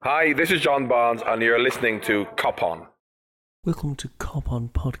Hi, this is John Barnes, and you're listening to Cop On. Welcome to Cop On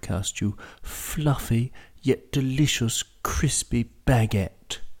Podcast, you fluffy yet delicious crispy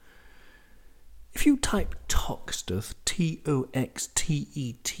baguette. If you type Toxteth, Toxteth,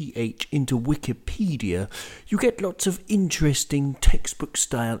 into Wikipedia, you get lots of interesting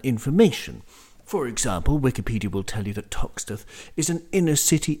textbook-style information. For example, Wikipedia will tell you that Toxteth is an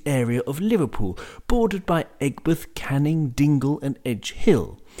inner-city area of Liverpool, bordered by Aigburth, Canning, Dingle and Edge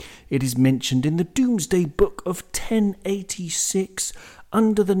Hill. It is mentioned in the Domesday Book of 1086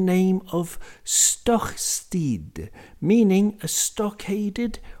 under the name of Stochsteed, meaning a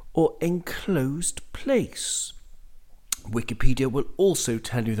stockaded or enclosed place. Wikipedia will also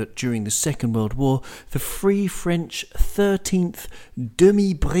tell you that during the Second World War, the Free French 13th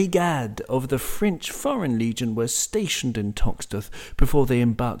Demi-Brigade of the French Foreign Legion were stationed in Toxteth before they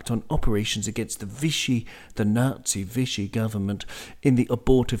embarked on operations against the Nazi Vichy government in the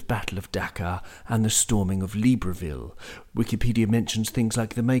abortive Battle of Dakar and the storming of Libreville. Wikipedia mentions things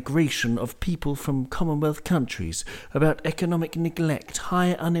like the migration of people from Commonwealth countries, about economic neglect,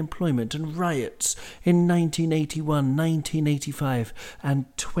 high unemployment and riots in 1981, 1985 and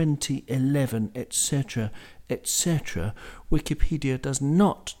 2011, etc., etc. Wikipedia does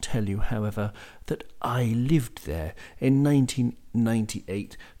not tell you, however, that I lived there in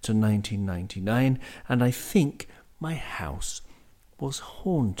 1998 to 1999, and I think my house was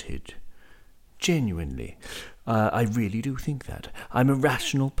haunted. Genuinely. I really do think that. I'm a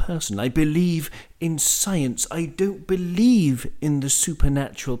rational person. I believe in science. I don't believe in the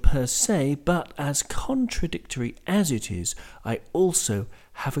supernatural per se, but as contradictory as it is, I also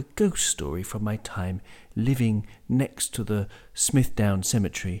have a ghost story from my time living next to the Smithdown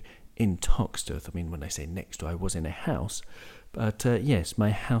Cemetery in Toxteth. I mean, when I say next to, I was in a house. But yes,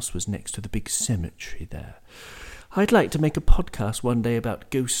 my house was next to the big cemetery there. I'd like to make a podcast one day about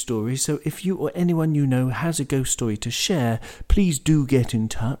ghost stories, so if you or anyone you know has a ghost story to share, please do get in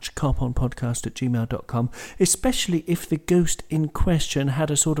touch, coponpodcast@gmail.com, especially if the ghost in question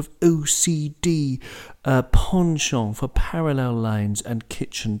had a sort of OCD penchant for parallel lines and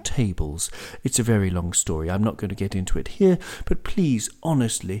kitchen tables. It's a very long story. I'm not going to get into it here, but please,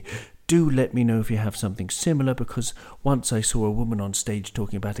 honestly, do let me know if you have something similar, because once I saw a woman on stage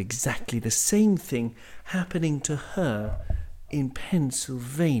talking about exactly the same thing happening to her in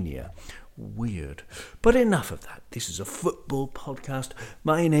Pennsylvania. Weird. But enough of that. This is a football podcast.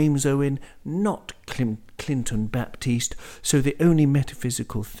 My name's Owen, not Clinton Baptiste, so the only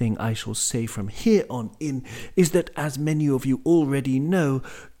metaphysical thing I shall say from here on in is that, as many of you already know,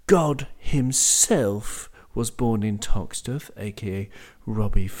 God himself was born in Toxteth, aka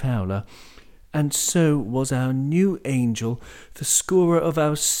Robbie Fowler, and so was our new angel, the scorer of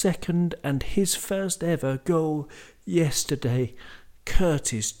our second and his first ever goal yesterday,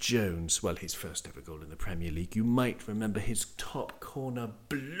 Curtis Jones. Well, his first ever goal in the Premier League. You might remember his top corner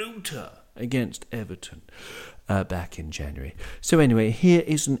bloater against Everton back in January. So anyway, here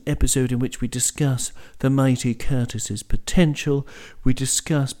is an episode in which we discuss the mighty Curtis's potential. We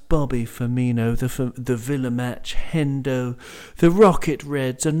discuss Bobby Firmino, the Villa match, Hendo, the Rocket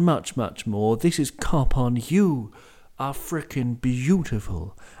Reds, and much, much more. This is Cop On. You are frickin'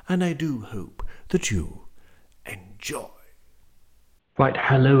 beautiful, and I do hope that you enjoy. Right,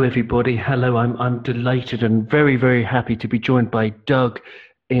 hello everybody. Hello, I'm delighted and very, very happy to be joined by Doug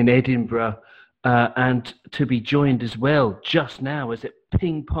in Edinburgh, and to be joined as well just now as it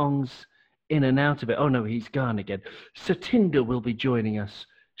ping-pongs in and out of it. Oh no, he's gone again. Satinder will be joining us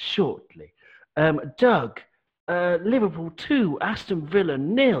shortly. Doug, Liverpool 2, Aston Villa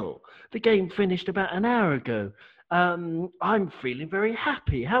 0. The game finished about an hour ago. I'm feeling very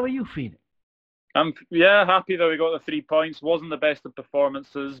happy. How are you feeling? I'm happy that we got the 3 points. Wasn't the best of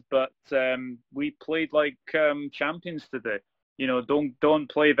performances, but we played like champions today. You know, don't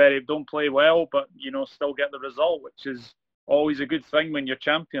play well, but you know, still get the result, which is always a good thing when you're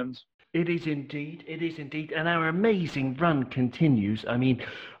champions. It is indeed, and our amazing run continues. I mean,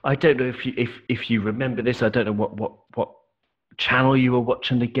 I don't know if you remember this. I don't know what channel you were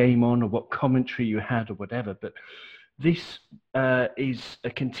watching the game on, or what commentary you had, or whatever, but this is a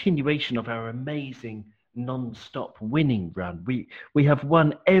continuation of our amazing non-stop winning run. We have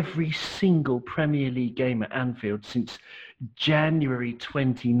won every single Premier League game at Anfield since January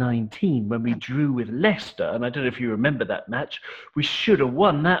 2019, when we drew with Leicester, and I don't know if you remember that match. We should have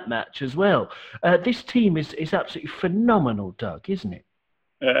won that match as well. This team is absolutely phenomenal, Doug, isn't it?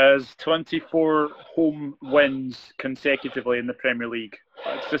 It has 24 home wins consecutively in the Premier League.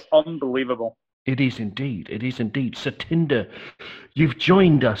 It's just unbelievable. It is indeed. Satinder, you've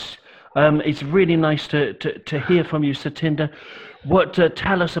joined us. It's really nice to hear from you, Satinder. What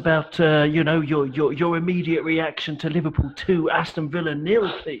tell us about your immediate reaction to Liverpool 2, Aston Villa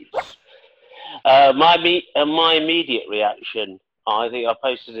 0, please? My immediate reaction, I think I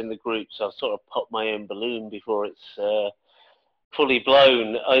posted in the group, so I've sort of popped my own balloon before it's fully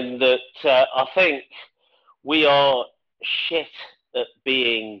blown, and that I think we are shit at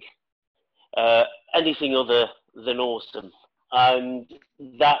being anything other than awesome, and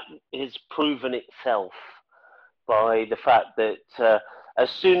that has proven itself by the fact that as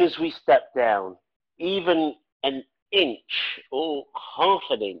soon as we step down, even an inch or half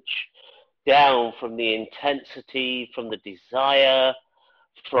an inch down from the intensity, from the desire,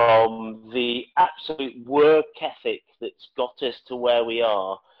 from the absolute work ethic that's got us to where we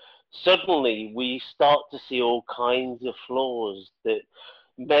are, suddenly we start to see all kinds of flaws that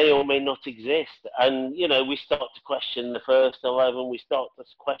may or may not exist. And, we start to question the first 11, we start to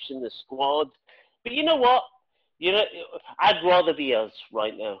question the squad. But you know what? I'd rather be us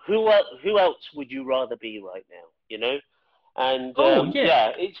right now. Who else would you rather be right now, And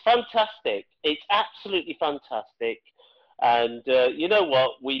yeah, it's fantastic. It's absolutely fantastic. And you know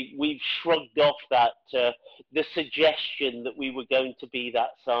what? We've shrugged off that the suggestion that we were going to be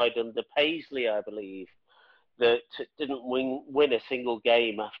that side under Paisley, I believe, that didn't win a single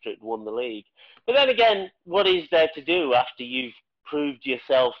game after it won the league. But then again, what is there to do after you've proved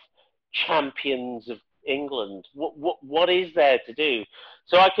yourself champions of England? What is there to do?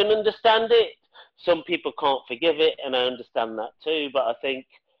 So I can understand it. Some people can't forgive it, and I understand that too. But I think,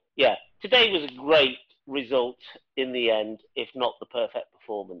 yeah, today was a great result in the end, if not the perfect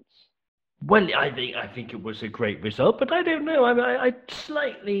performance. Well, I think it was a great result, but I don't know. I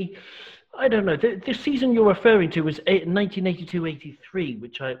don't know. The season you're referring to was 1982-83,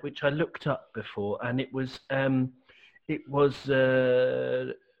 which I looked up before, and it was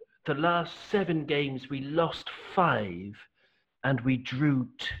the last 7 games we lost 5, and we drew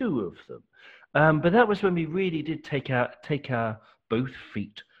 2 of them. But that was when we really did take our both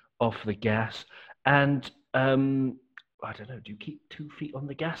feet off the gas. And I don't know, do you keep 2 feet on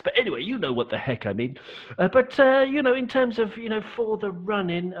the gas? But anyway, you know what the heck I mean. But in terms of for the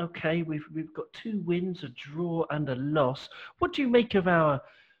run-in, okay, we've got 2 wins, a draw, and a loss. What do you make of our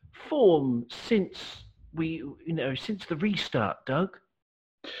form since since the restart, Doug?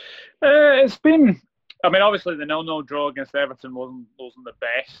 It's been. I mean, obviously the 0-0 draw against Everton wasn't the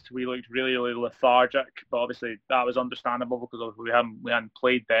best. We looked really, really lethargic, but obviously that was understandable because we hadn't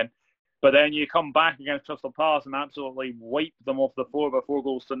played then. But then you come back against Crystal Palace and absolutely wipe them off the floor by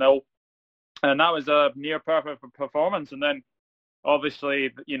 4-0, and that was a near perfect performance. And then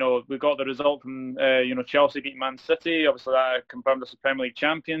obviously we got the result from Chelsea beating Man City. Obviously that confirmed us as Premier League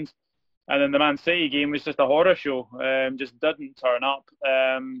champions. And then the Man City game was just a horror show. Just didn't turn up.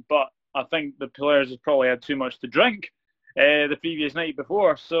 But I think the players have probably had too much to drink the previous night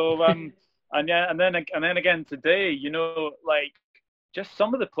before. So and then again today, just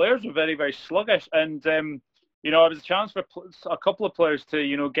some of the players were very, very sluggish, and it was a chance for a couple of players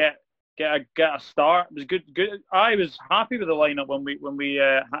to get a start. It was good. I was happy with the lineup when it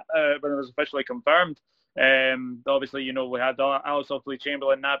was officially confirmed. Obviously, we had Alex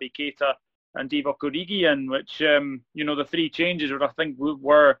Oxlade-Chamberlain, Naby Keita, and Divock Origi in, which the 3 changes I think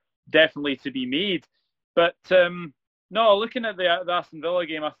were definitely to be made. But no, looking at the Aston Villa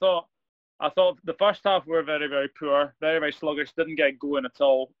game, I thought the first half were very, very poor, very, very sluggish, didn't get going at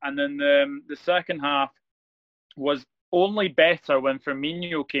all. And then the second half was only better when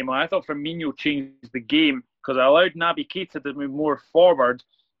Firmino came on. I thought Firmino changed the game because it allowed Naby Keita to move more forward.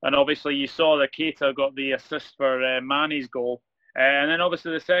 And obviously you saw that Keita got the assist for Mane's goal. And then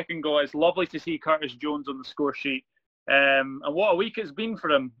obviously the second goal, it's lovely to see Curtis Jones on the score sheet. And what a week it's been for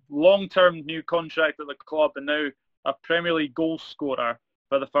him. Long-term new contract at the club and now a Premier League goal scorer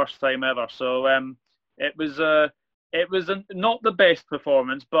for the first time ever. So it was not the best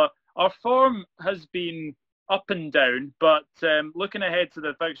performance, but our form has been up and down. But looking ahead to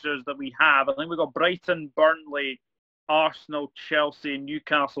the fixtures that we have, I think we've got Brighton, Burnley, Arsenal, Chelsea, and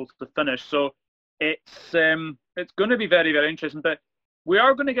Newcastle to finish. So it's going to be very, very interesting. But we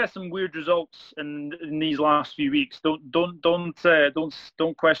are going to get some weird results in these last few weeks.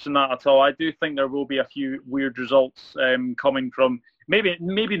 Don't question that at all. I do think there will be a few weird results coming from maybe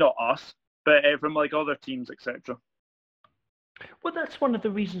not us, but from other teams, etc. Well, that's one of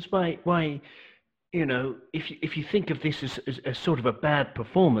the reasons why if you think of this as sort of a bad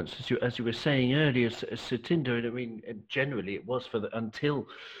performance, as you were saying earlier, Satinder, I mean, generally it was until,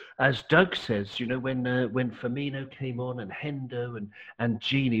 as Doug says, when Firmino came on and Hendo and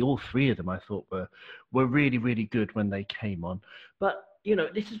Gini, all 3 of them I thought were really, really good when they came on. But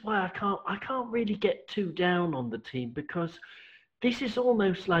this is why I can't really get too down on the team, because this is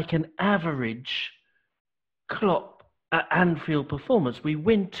almost like an average Klopp at Anfield performance. We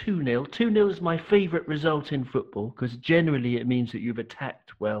win 2-0. 2-0 is my favourite result in football because generally it means that you've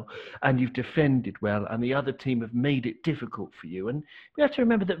attacked well and you've defended well and the other team have made it difficult for you. And we have to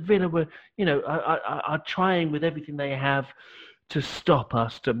remember that Villa were, are trying with everything they have to stop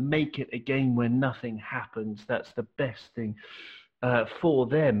us, to make it a game where nothing happens. That's the best thing for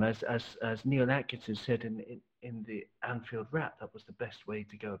them, as Neil Atkinson said in the Anfield Wrap. That was the best way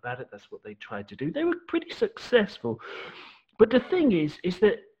to go about it. That's what they tried to do. They were pretty successful. But the thing is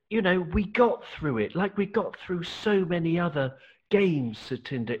that, we got through it like we got through so many other games,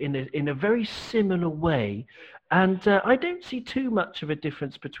 Satinder, in a very similar way. And I don't see too much of a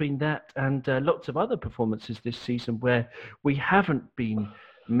difference between that and lots of other performances this season where we haven't been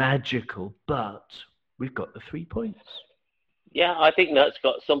magical, but we've got the 3 points. Yeah, I think that's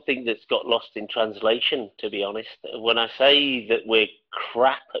got something that's got lost in translation, to be honest. When I say that we're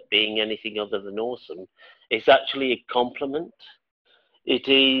crap at being anything other than awesome, it's actually a compliment. It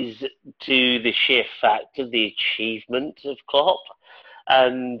is to the sheer fact of the achievement of Klopp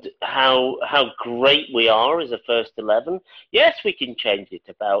and how great we are as a first 11. Yes, we can change it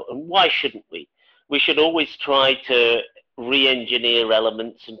about, and why shouldn't we? We should always try to re-engineer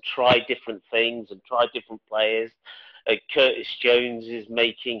elements and try different things and try different players. Curtis Jones is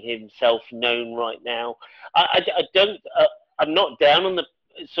making himself known right now. I'm not down on the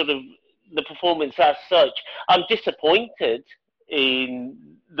sort of the performance as such. I'm disappointed in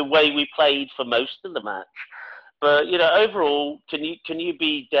the way we played for most of the match. But overall, can you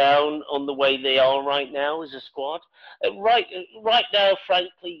be down on the way they are right now as a squad? Right now,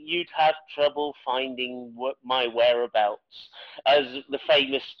 frankly, you'd have trouble finding my whereabouts, as the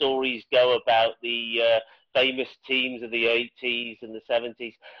famous stories go about the famous teams of the 80s and the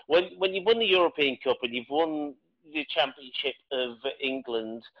 70s. When you've won the European Cup and you've won the Championship of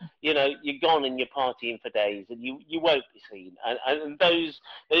England, you're gone and you're partying for days and you won't be seen. And those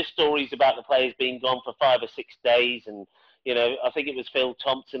stories about the players being gone for 5 or 6 days, and I think it was Phil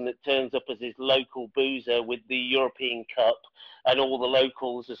Thompson that turns up as his local boozer with the European Cup, and all the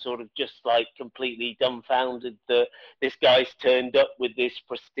locals are sort of just like completely dumbfounded that this guy's turned up with this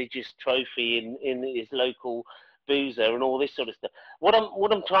prestigious trophy in his local boozer and all this sort of stuff. What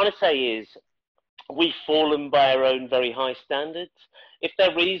I'm trying to say is, we've fallen by our own very high standards. If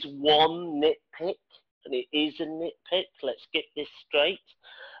there is one nitpick, and it is a nitpick, let's get this straight.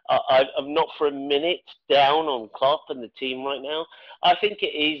 I'm not for a minute down on Klopp and the team right now. I think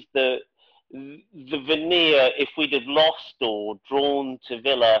it is the veneer, if we'd have lost or drawn to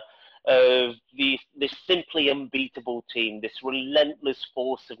Villa, of this simply unbeatable team, this relentless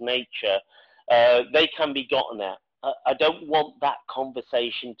force of nature, they can be gotten at. I don't want that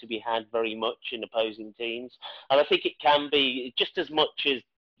conversation to be had very much in opposing teams. And I think it can be just as much as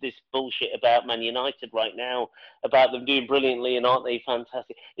this bullshit about Man United right now, about them doing brilliantly and aren't they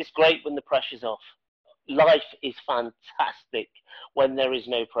fantastic. It's great when the pressure's off. Life is fantastic when there is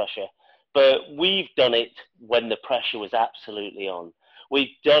no pressure. But we've done it when the pressure was absolutely on.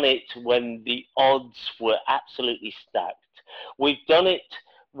 We've done it when the odds were absolutely stacked. We've done it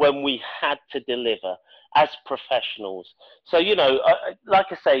when we had to deliver as professionals. So, like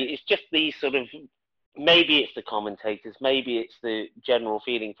I say, it's just these sort of, maybe it's the commentators, maybe it's the general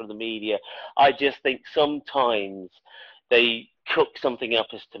feeling from the media. I just think sometimes they cook something up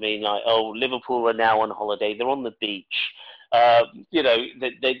as to mean like, oh, Liverpool are now on holiday, they're on the beach.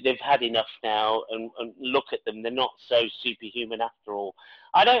 They've had enough now, and look at them, they're not so superhuman after all.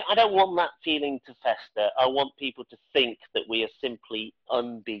 I don't want that feeling to fester. I want people to think that we are simply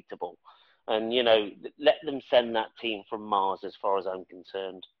unbeatable. And, let them send that team from Mars as far as I'm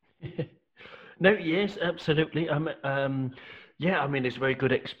concerned. No, yes, absolutely. It's a very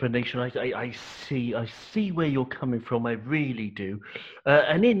good explanation. I see where you're coming from. I really do.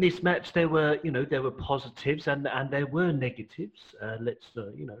 And in this match, there were positives and there were negatives.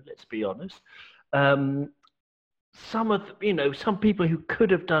 Let's be honest. Some people who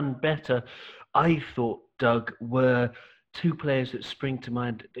could have done better, I thought, Doug, were two players that spring to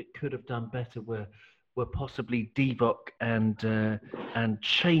mind that could have done better were possibly Divock and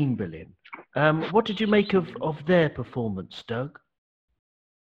Chamberlain. What did you make of their performance, Doug?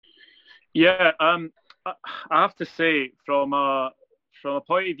 Yeah, I have to say, from a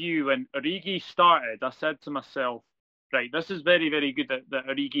point of view, when Origi started, I said to myself, right, this is very, very good that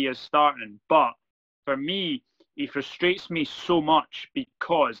Origi is starting, but for me, he frustrates me so much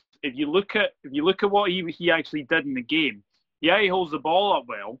because if you look at what he actually did in the game, yeah, he holds the ball up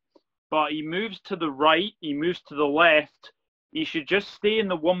well, but he moves to the right, he moves to the left he should just stay in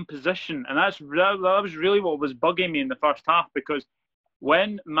the one position. And that was really what was bugging me in the first half, because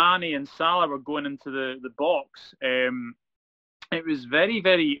when Mane and Salah were going into the box, it was very,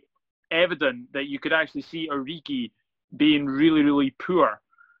 very evident that you could actually see Origi being really, really poor.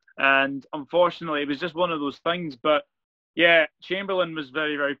 And unfortunately, it was just one of those things. But yeah, Chamberlain was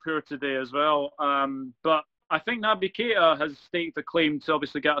very, very poor today as well. But I think Naby Keita has staked a claim to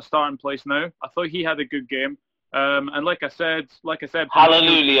obviously get a starting place now. I thought he had a good game. And like I said,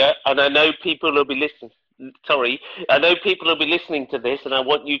 hallelujah. And I know people will be listening. I know people will be listening to this, and I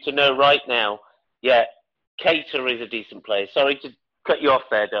want you to know right now, yeah, Keita is a decent player. Sorry to cut you off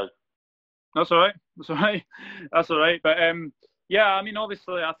there, Doug. That's all right. But yeah, I mean,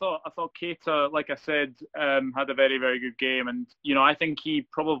 obviously, I thought Keita, like I said, had a very, very good game, and I think he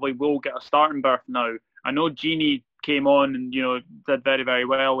probably will get a starting berth now. I know Gini came on and did very, very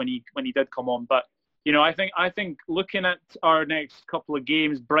well when he did come on, but I think looking at our next couple of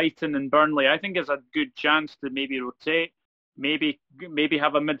games, Brighton and Burnley, I think is a good chance to maybe rotate, maybe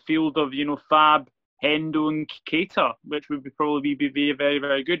have a midfield of Fab, Hendo, and Keita, which would probably be very,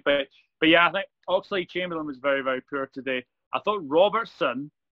 very good. But yeah, I think Oxlade-Chamberlain was very, very poor today. I thought Robertson,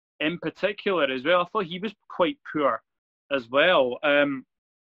 in particular, as well. I thought he was quite poor as well. I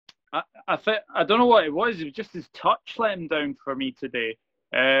don't know what it was. It was just his touch let him down for me today.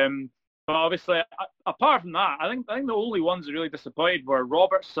 But obviously, apart from that, I think the only ones that really disappointed were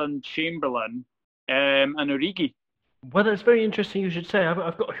Robertson, Chamberlain, and Origi. Well, that's very interesting you should say.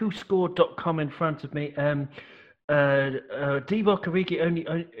 I've got WhoScored.com in front of me. Divock Origi only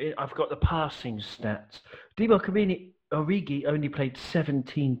I've got the passing stats. Divock Origi only played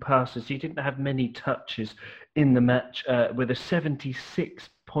 17 passes. He didn't have many touches in the match, with a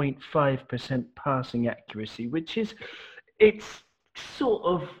 76.5% passing accuracy, which it's sort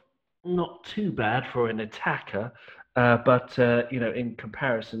of not too bad for an attacker, but in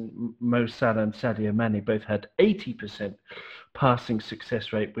comparison, Mo Salah and Sadio Mane both had 80% passing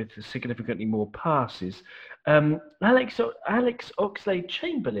success rate with significantly more passes. Alex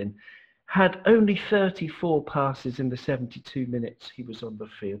Oxlade-Chamberlain had only 34 passes in the 72 minutes he was on the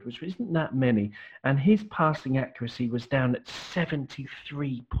field, which isn't that many, and his passing accuracy was down at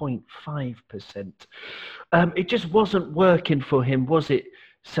 73.5%. It just wasn't working for him, was it?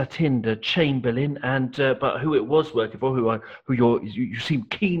 Satinder, Chamberlain, and but who it was working for, who you seem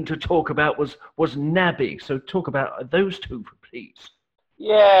keen to talk about, was Naby. So talk about those two, please.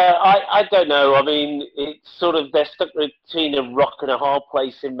 Yeah, I don't know. I mean, it's sort of they're stuck between a rock and a hard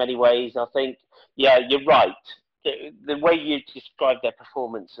place in many ways. I think, yeah, you're right. The way you described their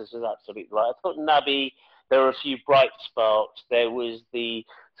performances is absolutely right. I thought Naby, there were a few bright sparks. There was the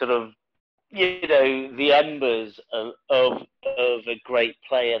sort of the embers of a great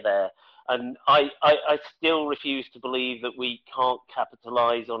player there. And I still refuse to believe that we can't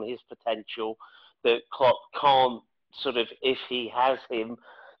capitalise on his potential, that Klopp can't sort of, if he has him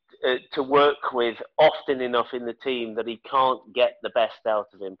to work with often enough in the team, that he can't get the best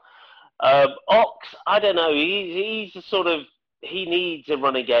out of him. Ox, I don't know, he's a sort of, he needs a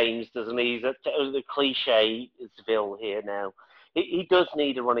run of games, doesn't he? He's the cliche is Seville here now. He does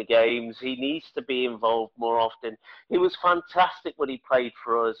need a run of games. He needs to be involved more often. He was fantastic when he played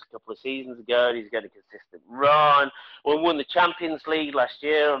for us a couple of seasons ago, and he's got a consistent run. We won the Champions League last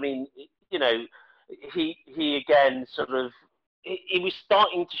year. I mean, he again sort of, he was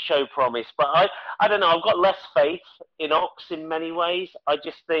starting to show promise. But I don't know, I've got less faith in Ox in many ways. I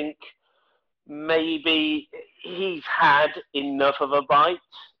just think maybe he's had enough of a bite,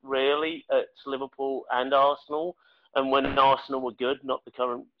 really, at Liverpool and Arsenal. And when Arsenal were good, not the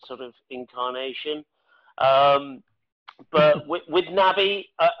current sort of incarnation. But with Naby,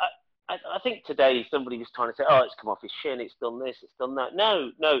 I think today somebody was trying to say, oh, it's come off his shin, it's done this, it's done that.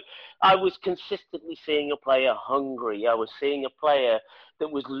 No. I was consistently seeing a player hungry. I was seeing a player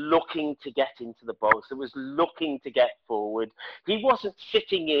that was looking to get into the box, that was looking to get forward. He wasn't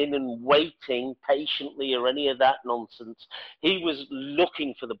sitting in and waiting patiently or any of that nonsense. He was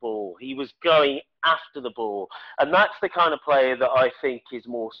looking for the ball. He was going after the ball. And that's the kind of player that I think is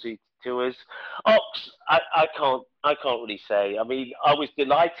more suited to us. Ox, I can't really say. I mean, I was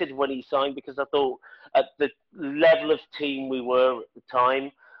delighted when he signed, because I thought at the level of team we were at the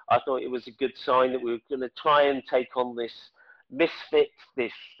time, I thought it was a good sign that we were going to try and take on this misfit,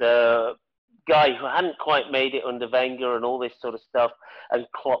 this guy who hadn't quite made it under Wenger and all this sort of stuff, and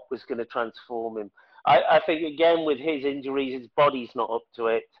Klopp was going to transform him. I think, again, with his injuries, his body's not up to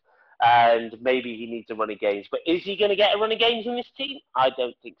it, and maybe he needs a run of games. But is he going to get a run of games in this team? I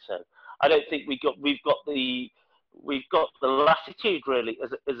don't think so. I don't think we've got the we've got the latitude really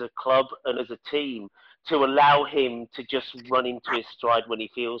as a club and as a team to allow him to just run into his stride when he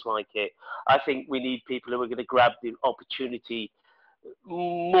feels like it. I think we need people who are going to grab the opportunity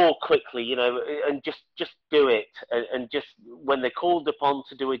more quickly, and just do it, and just when they're called upon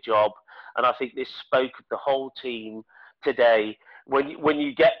to do a job. And I think this spoke of the whole team today. When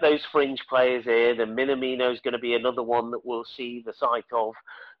you get those fringe players in, and Minamino is going to be another one that we'll see the sight of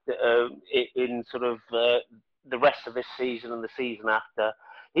in sort of the rest of this season and the season after.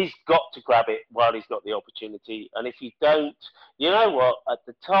 He's got to grab it while he's got the opportunity. And if you don't, you know what? At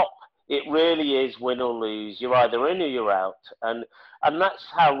the top, it really is win or lose. You're either in or you're out. And that's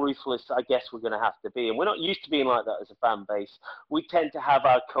how ruthless I guess we're going to have to be. And we're not used to being like that as a fan base. We tend to have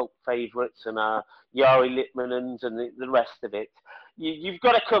our cult favourites and our Jari Litmanens and the rest of it. You've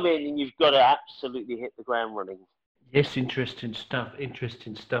got to come in and you've got to absolutely hit the ground running. Yes, interesting stuff.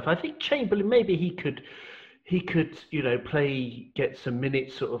 I think Chamberlain, maybe he could, get some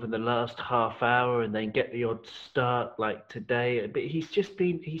minutes sort of in the last half hour and then get the odd start like today. But he's just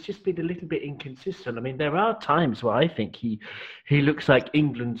been a little bit inconsistent. I mean, there are times where I think he looks like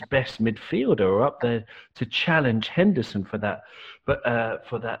England's best midfielder, or up there to challenge Henderson for that,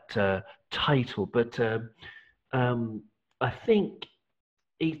 title. But I think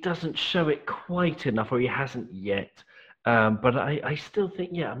he doesn't show it quite enough, or he hasn't yet. But I still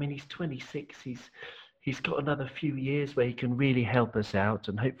think, he's 26. He's got another few years where he can really help us out,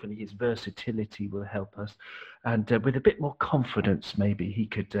 and hopefully his versatility will help us. And with a bit more confidence, maybe he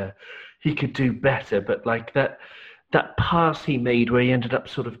could do better. But like that pass he made where he ended up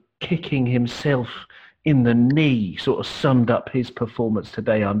sort of kicking himself in the knee sort of summed up his performance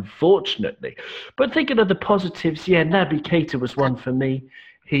today, unfortunately. But thinking of the positives, Naby Keita was one for me.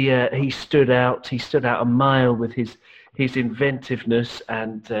 He stood out. He stood out a mile with his inventiveness,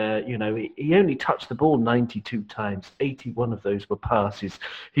 and he only touched the ball 92 times. 81 of those were passes.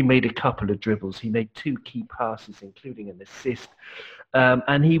 He made a couple of dribbles. He made 2 key passes, including an assist.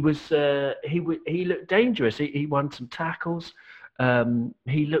 And he looked dangerous. He won some tackles.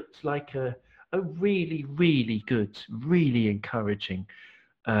 He looked like a really, really good, really encouraging,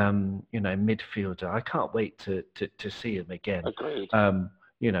 midfielder. I can't wait to see him again. Agreed.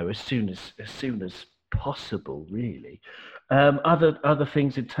 As soon as possible, really. Other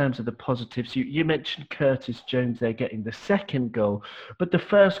things in terms of the positives, you mentioned Curtis Jones there getting the second goal, but the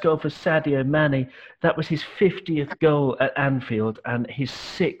first goal for Sadio Mane, that was his 50th goal at Anfield and his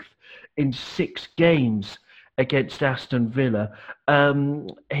 6th in 6 games against Aston Villa.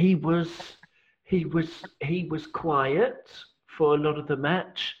 He was quiet for a lot of the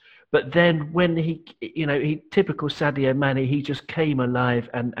match. But then when he typical Sadio Mane, he just came alive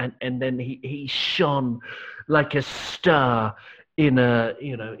and then he shone like a star in a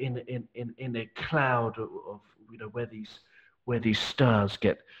cloud of where these stars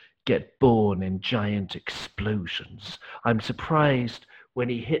get born in giant explosions. I'm surprised when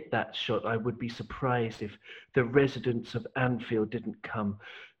he hit that shot. I would be surprised if the residents of Anfield didn't come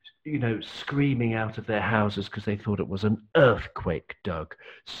screaming out of their houses because they thought it was an earthquake, Doug.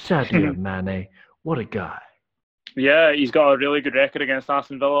 Sadio Mane, what a guy. Yeah, he's got a really good record against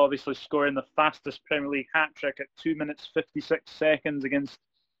Aston Villa, obviously scoring the fastest Premier League hat-trick at 2 minutes 56 seconds against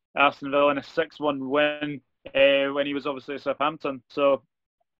Aston Villa in a 6-1 win when he was obviously at Southampton. So,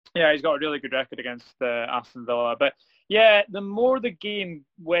 he's got a really good record against Aston Villa. But, the more the game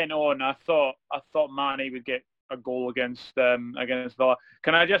went on, I thought Mane would get a goal against Villa.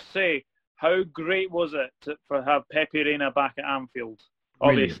 Can I just say, how great was it to have Pepe Reina back at Anfield?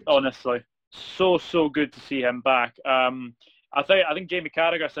 Honestly, so good to see him back. I think Jamie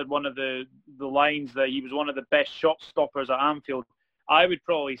Carragher said one of the lines that he was one of the best shot stoppers at Anfield. I would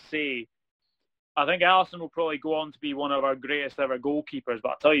probably say, I think Alisson will probably go on to be one of our greatest ever goalkeepers.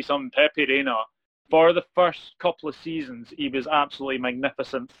 But I'll tell you something, Pepe Reina, for the first couple of seasons, he was absolutely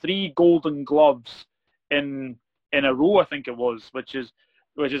magnificent. 3 Golden Gloves in a row, I think it was, which is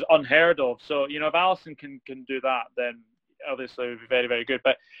unheard of. So, if Alisson can do that, then obviously it would be very, very good.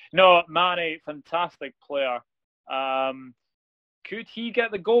 But no, Mane, fantastic player. Could he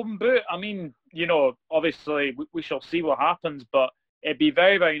get the Golden Boot? I mean, obviously we shall see what happens, but it'd be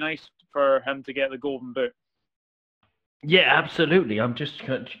very, very nice for him to get the Golden Boot. Yeah, absolutely. I'm just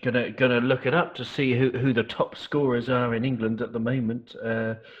gonna look it up to see who the top scorers are in England at the moment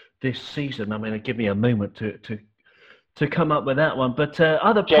this season. I mean, give me a moment to come up with that one. But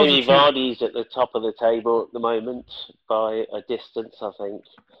other Jamie Vardy's at the top of the table at the moment by a distance, I think.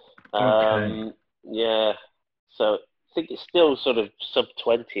 Okay. Yeah, so I think it's still sort of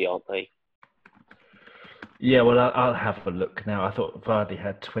sub-20, aren't they? Yeah, well, I'll have a look now. I thought Vardy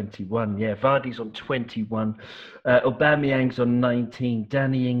had 21. Yeah, Vardy's on 21. Aubameyang's on 19.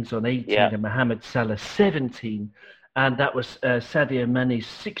 Danny Ings on 18. Yeah. And Mohamed Salah 17. And that was Sadio Mane's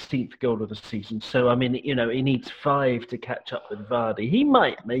 16th goal of the season. So, I mean, he needs 5 to catch up with Vardy. He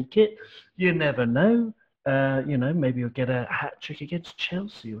might make it. You never know. Maybe he'll get a hat-trick against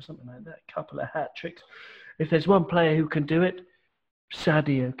Chelsea or something like that. A couple of hat-tricks. If there's one player who can do it,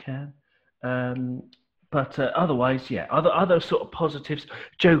 Sadio can. But otherwise, yeah, other sort of positives.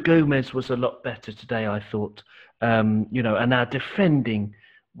 Joe Gomez was a lot better today, I thought. And our defending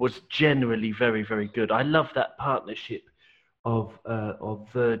was generally very, very good. I love that partnership of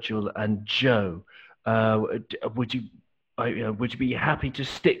Virgil and Joe. Would you be happy to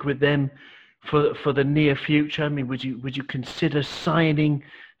stick with them for the near future? I mean, would you consider signing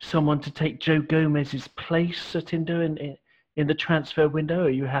someone to take Joe Gomez's place at Indo in the transfer window? Or are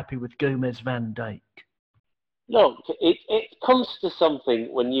you happy with Gomez Van Dijk? Look, it comes to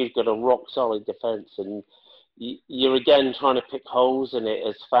something when you've got a rock-solid defence and you're again trying to pick holes in it.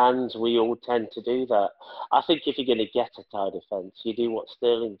 As fans, we all tend to do that. I think if you're going to get a tight defence, you do what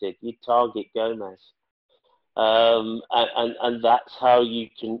Sterling did. You target Gomez. And that's how you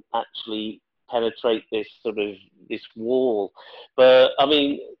can actually penetrate this wall. But, I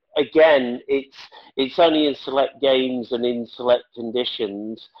mean, again, it's only in select games and in select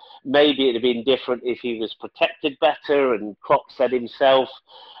conditions. Maybe it'd have been different if he was protected better. And Klopp said himself,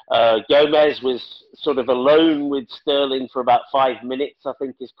 Gomez was sort of alone with Sterling for about 5 minutes, I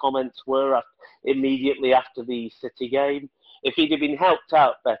think his comments were, immediately after the City game. If he'd have been helped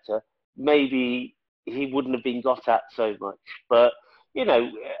out better, maybe he wouldn't have been got at so much. But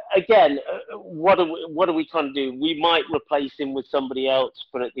again, what are we trying to do? We might replace him with somebody else,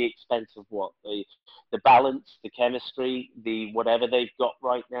 but at the expense of what? The balance, the chemistry, the whatever they've got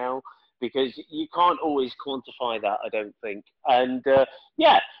right now, because you can't always quantify that, I don't think. And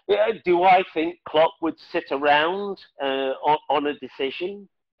do I think Klopp would sit around on a decision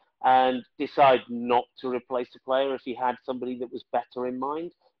and decide not to replace a player if he had somebody that was better in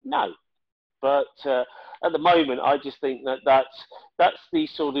mind? No. But at the moment, I just think that's the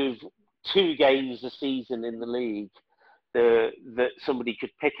sort of 2 games a season in the league that somebody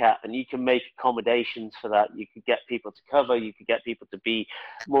could pick at, and you can make accommodations for that. You could get people to cover, you could get people to be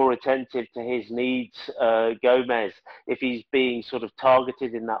more attentive to his needs, Gomez, if he's being sort of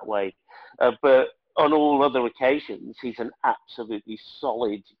targeted in that way. But on all other occasions, he's an absolutely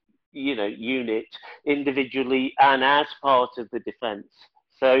solid, unit individually and as part of the defence.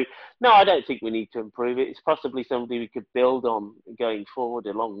 So, no, I don't think we need to improve it. It's possibly something we could build on going forward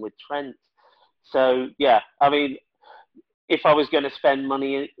along with Trent. So, yeah, I mean, if I was going to spend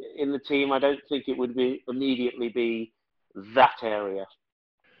money in the team, I don't think it would immediately be that area.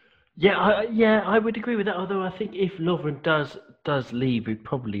 Yeah, I would agree with that. Although I think if Lovren does leave, we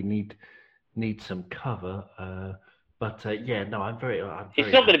probably need some cover. I'm very.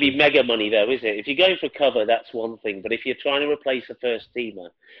 It's not going to be mega money, though, is it? If you're going for cover, that's one thing. But if you're trying to replace a first teamer,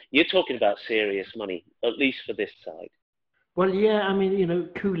 you're talking about serious money, at least for this side. Well, yeah, I mean,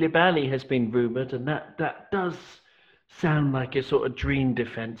 Koulibaly has been rumoured, and that does sound like a sort of dream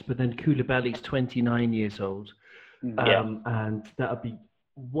defence. But then Koulibaly's 29 years old, and that would be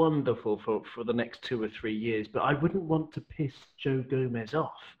wonderful for the next 2 or 3 years. But I wouldn't want to piss Joe Gomez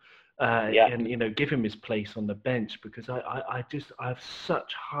off. And give him his place on the bench, because I have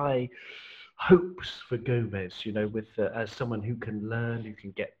such high hopes for Gomez, as someone who can learn, who can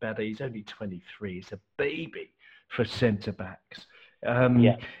get better. He's only 23. He's a baby for centre backs.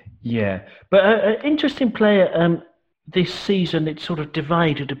 But an interesting player this season. It sort of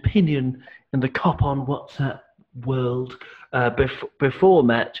divided opinion in the Cop on WhatsApp world before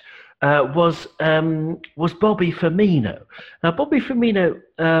match. Was Bobby Firmino. Now, Bobby Firmino,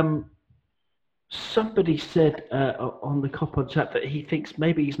 somebody said on the Cop on chat that he thinks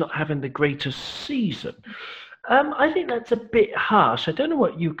maybe he's not having the greatest season. I think that's a bit harsh. I don't know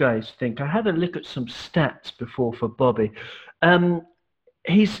what you guys think. I had a look at some stats before for Bobby.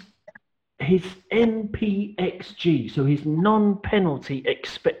 His NPXG, so his non-penalty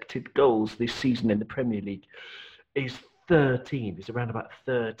expected goals this season in the Premier League, is 13. It's around about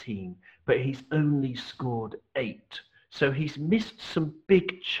 13, but he's only scored 8. So he's missed some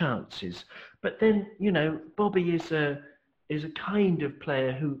big chances. But then, Bobby is a kind of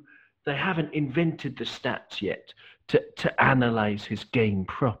player who they haven't invented the stats yet to analyse his game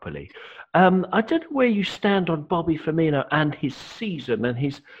properly. I don't know where you stand on Bobby Firmino and his season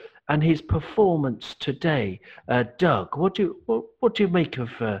and his performance today. Doug, what do you make of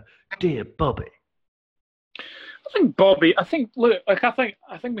dear Bobby? think Bobby. I think we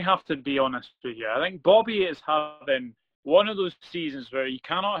have to be honest with you. I think Bobby is having one of those seasons where he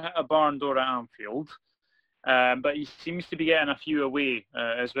cannot hit a barn door at Anfield, but he seems to be getting a few away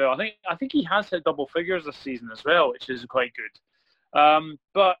as well. I think he has hit double figures this season as well, which is quite good.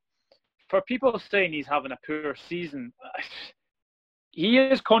 But for people saying he's having a poor season, he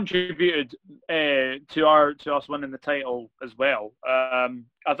has contributed to us winning the title as well. I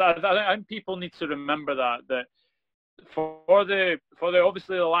think people need to remember that for the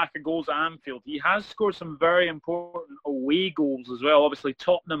obviously the lack of goals at Anfield, he has scored some very important away goals as well. Obviously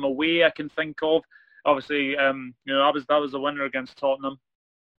Tottenham away, I can think of. Obviously, that was the winner against Tottenham.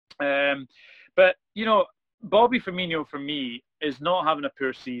 But Bobby Firmino for me is not having a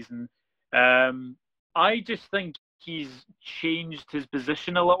poor season. I just think he's changed his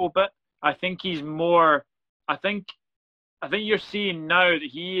position a little bit. I think he's more. I think you're seeing now that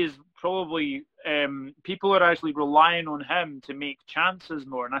he is probably people are actually relying on him to make chances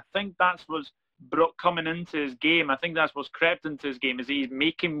more, and I think that's what's coming into his game. I think that's what's crept into his game is he's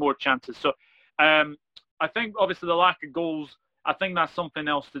making more chances. So I think obviously the lack of goals, I think that's something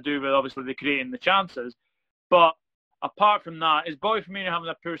else to do with obviously the creating the chances. But apart from that, is Bobby Firmino having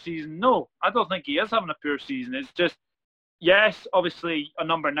a poor season? No, I don't think he is having a poor season. It's just, yes, obviously a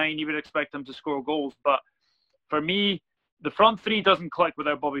number 9, you would expect him to score goals, but for me, the front three doesn't click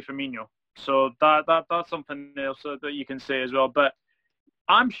without Bobby Firmino. So that's something else that you can say as well. But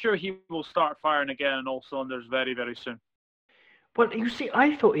I'm sure he will start firing again on all cylinders very, very soon. Well, you see,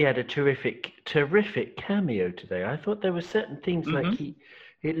 I thought he had a terrific cameo today. I thought there were certain things like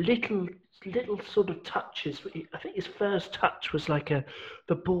little sort of touches. I think his first touch was like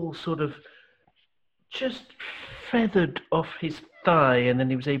the ball sort of just feathered off his thigh, and then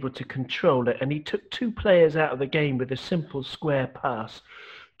he was able to control it. And he took 2 players out of the game with a simple square pass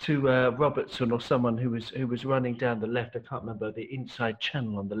to Robertson or someone who was running down the left. I can't remember the inside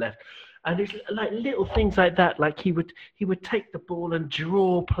channel on the left. And it's like little things like that. Like he would take the ball and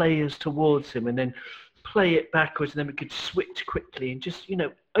draw players towards him, and then play it backwards, and then we could switch quickly, and just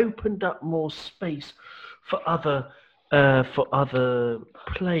opened up more space for other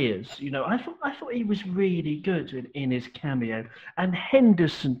players. I thought he was really good in his cameo, and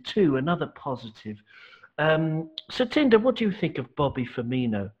Henderson too, another positive. So Tinder, what do you think of Bobby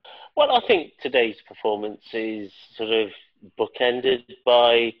Firmino? Well, I think today's performance is sort of bookended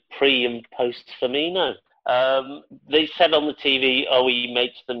by pre and post Firmino. They said on the TV, he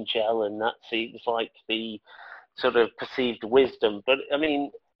makes them gel, and that seems like the sort of perceived wisdom. But I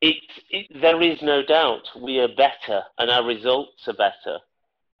mean, there is no doubt we are better, and our results are better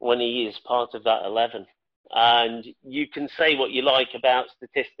when he is part of that 11. And you can say what you like about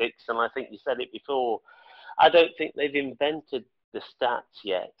statistics, and I think you said it before. I don't think they've invented the stats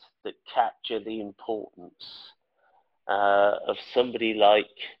yet that capture the importance of somebody like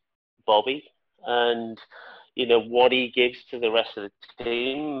Bobby and what he gives to the rest of the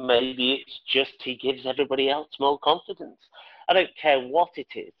team. Maybe it's just he gives everybody else more confidence. I don't care what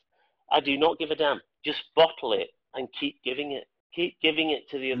it is. I do not give a damn. Just bottle it and keep giving it. Keep giving it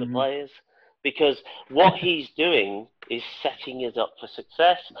to the other players, because what he's doing is setting us up for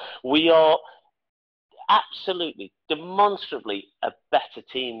success. We are absolutely, demonstrably a better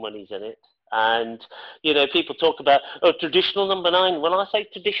team when he's in it. And, people talk about, traditional number 9. Well, I say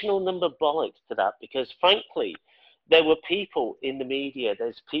traditional number bollocks to that, because frankly, there were people in the media,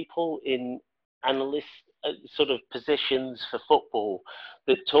 there's people in analyst sort of positions for football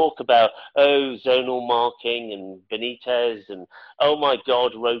that talk about, zonal marking and Benitez and, oh my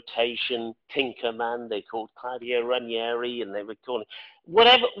God, rotation, Tinkerman, they called Claudio Ranieri, and they were calling,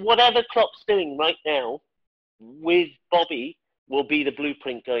 whatever Klopp's doing right now with Bobby will be the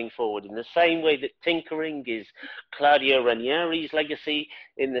blueprint going forward, in the same way that tinkering is Claudio Ranieri's legacy,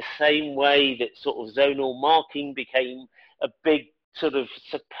 in the same way that sort of zonal marking became a big sort of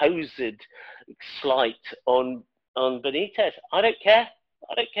supposed slight on Benitez. I don't care.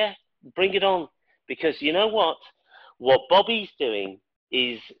 Bring it on. Because you know what? What Bobby's doing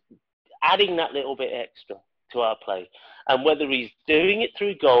is adding that little bit extra to our play. And whether he's doing it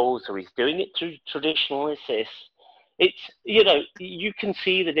through goals or he's doing it through traditional assists, it's, you can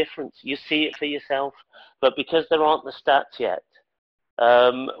see the difference. You see it for yourself. But because there aren't the stats yet,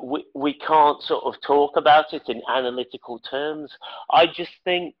 we can't sort of talk about it in analytical terms. I just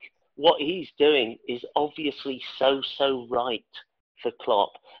think what he's doing is obviously so right for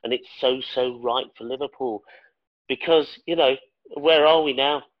Klopp, and it's so right for Liverpool, because, where are we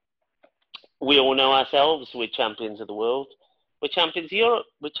now? We all know ourselves, we're champions of the world, we're champions of Europe,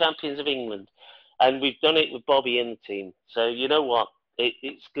 we're champions of England, and we've done it with Bobby in the team. So you know what?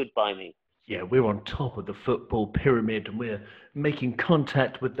 It's good by me. Yeah, we're on top of the football pyramid and we're making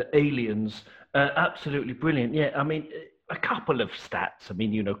contact with the aliens. Absolutely brilliant. Yeah, I mean, a couple of stats. I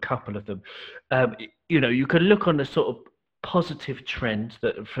mean, a couple of them. You can look on the sort of positive trend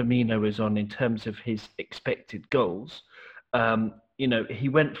that Firmino is on in terms of his expected goals. He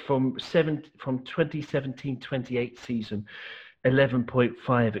went from 2017-28 season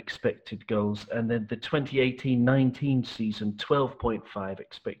 11.5 expected goals, and then the 2018-19 season 12.5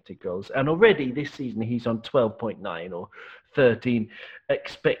 expected goals, and already this season he's on 12.9 or 13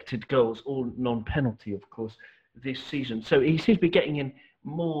 expected goals, all non-penalty, of course, this season. So he seems to be getting in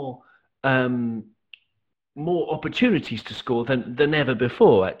more opportunities to score than ever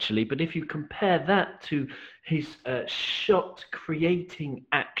before, actually. But if you compare that to his shot creating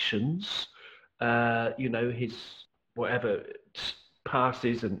actions, his whatever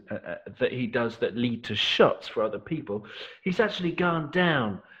passes and that he does that lead to shots for other people, he's actually gone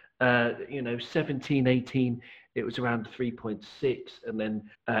down. 17-18, it was around 3.6, and then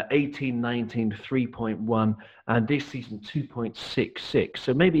 18-19, 3.1, and this season 2.66.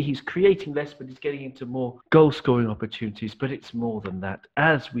 So maybe he's creating less, but he's getting into more goal-scoring opportunities, but it's more than that.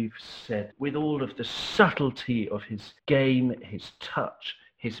 As we've said, with all of the subtlety of his game, his touch,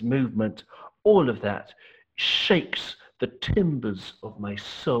 his movement, all of that shakes the timbers of my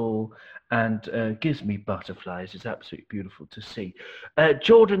soul and gives me butterflies. It's absolutely beautiful to see.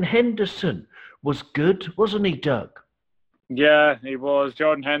 Jordan Henderson was good, wasn't he, Doug? Yeah, he was.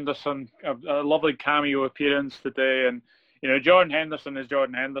 Jordan Henderson, a lovely cameo appearance today. And, Jordan Henderson is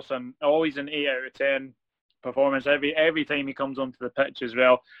Jordan Henderson. Always an 8 out of 10 performance every time he comes onto the pitch as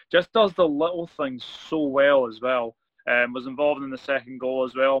well. Just does the little things so well as well. Was involved in the second goal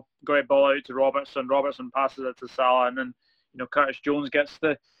as well. Great ball out to Robertson. Robertson passes it to Salah, and then Curtis Jones gets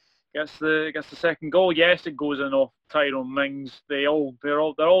the second goal. Yes, it goes in off Tyrone Mings. They're all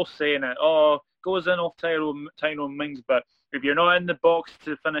saying it. Oh, goes in off Tyrone Mings, but if you're not in the box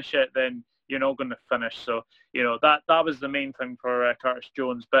to finish it, then you're not going to finish. So that was the main thing for Curtis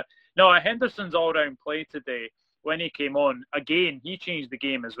Jones. But no, Henderson's all-round play today. When he came on again, he changed the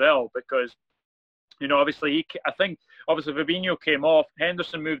game as well because. Obviously, Fabinho came off.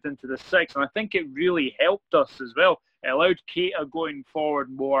 Henderson moved into the 6, and I think it really helped us as well. It allowed Keita going forward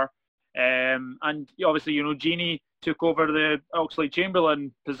more, and obviously, Gini took over the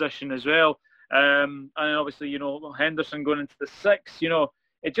Oxlade-Chamberlain position as well, and obviously, Henderson going into the 6.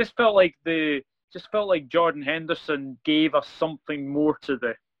 It just felt like Jordan Henderson gave us something more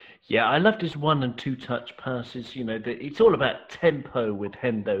today. Yeah, I loved his 1 and 2 touch passes. It's all about tempo with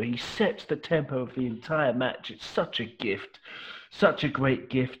Hendo. He sets the tempo of the entire match. It's such a gift, such a great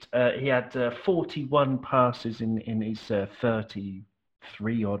gift. He had 41 passes in his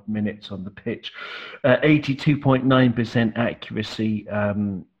 33 odd minutes on the pitch, 82.9% accuracy.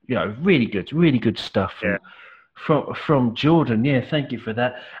 Really good stuff. Yeah. From Jordan. Yeah, thank you for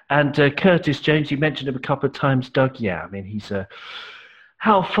that. And Curtis Jones, you mentioned him a couple of times, Doug. Yeah, I mean, he's a...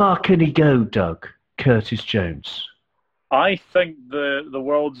 How far can he go, Doug? Curtis Jones. I think the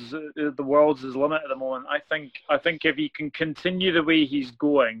world's his limit at the moment. I think if he can continue the way he's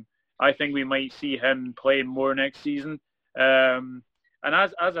going, I think we might see him play more next season. And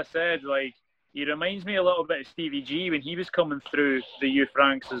as I said, he reminds me a little bit of Stevie G when he was coming through the youth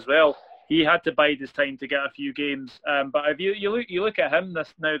ranks as well. He had to bide his time to get a few games. But if you look at him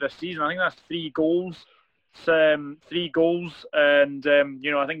this season, I think that's 3 goals. 3 goals and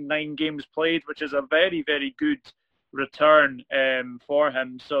I think 9 games played, which is a very, very good return for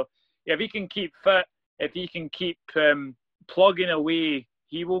him. So if he can keep fit, if he can keep plugging away,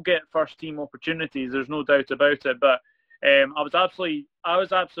 he will get first team opportunities. There's no doubt about it. But I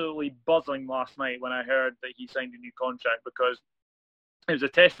was absolutely buzzing last night when I heard that he signed a new contract because it was a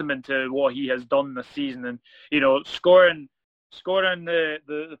testament to what he has done this season, and scoring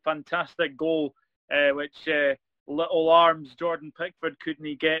the fantastic goal. Which little arms Jordan Pickford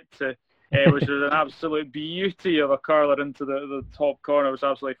couldn't get to, which was an absolute beauty of a curler into the top corner. It was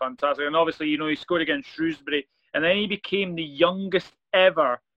absolutely fantastic. And obviously, he scored against Shrewsbury, and then he became the youngest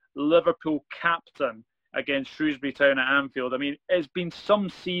ever Liverpool captain against Shrewsbury Town at Anfield. I mean, it's been some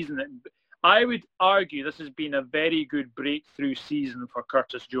season. I would argue this has been a very good breakthrough season for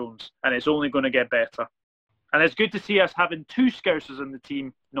Curtis Jones, and it's only going to get better. And it's good to see us having 2 Scousers in the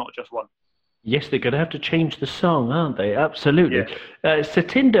team, not just 1. Yes, they're going to have to change the song, aren't they? Absolutely. Yeah.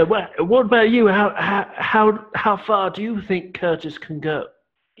 Satinder, what about you? How far do you think Curtis can go?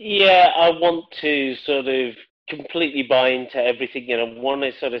 Yeah, I want to sort of completely buy into everything. I want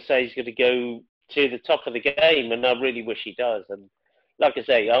to sort of say he's going to go to the top of the game, and I really wish he does. And like I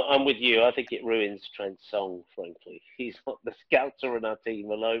say, I'm with you. I think it ruins Trent's song, frankly. He's not the scouter on our team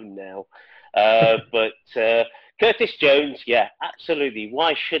alone now. But Curtis Jones, yeah, absolutely.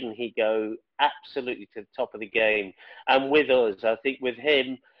 Why shouldn't he go absolutely to the top of the game? And with us, I think with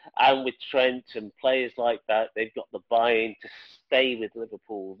him and with Trent and players like that, they've got the buy-in to stay with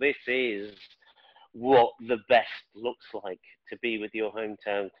Liverpool. This is what the best looks like, to be with your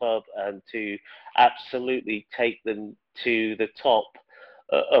hometown club and to absolutely take them to the top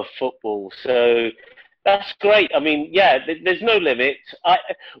of football. So that's great. I mean, yeah, there's no limit.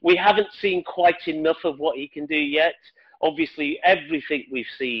 We haven't seen quite enough of what he can do yet. Obviously, everything we've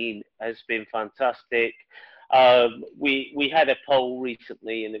seen has been fantastic. We had a poll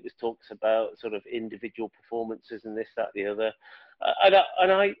recently, and it was talks about sort of individual performances and this, that, the other.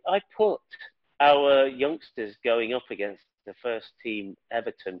 And I put our youngsters going up against the first team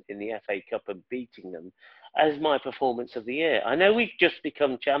Everton in the FA Cup and beating them as my performance of the year. I know we've just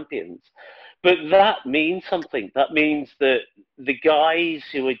become champions, but that means something. That means that the guys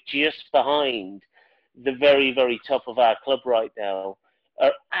who are just behind the very, very top of our club right now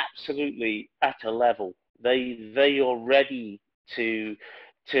are absolutely at a level. They are ready to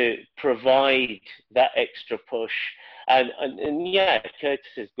provide that extra push. And yeah,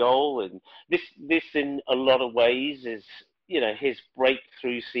 Curtis's goal, and this in a lot of ways is, you know, his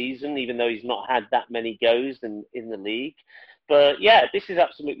breakthrough season, even though he's not had that many goes in the league. But yeah, this is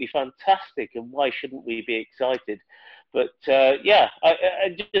absolutely fantastic, and why shouldn't we be excited? But yeah,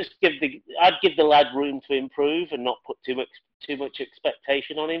 I'd give the lad room to improve and not put too much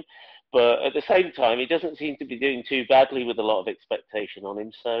expectation on him. But at the same time, he doesn't seem to be doing too badly with a lot of expectation on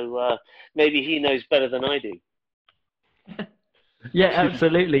him. So maybe he knows better than I do. Yeah,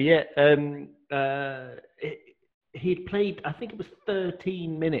 absolutely. Yeah. He'd played, I think it was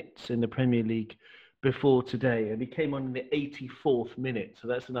 13 minutes in the Premier League before today, and he came on in the 84th minute. So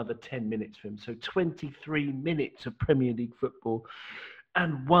that's another 10 minutes for him. So 23 minutes of Premier League football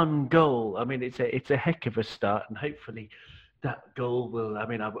and 1 goal. I mean, it's a heck of a start, and hopefully that goal will, I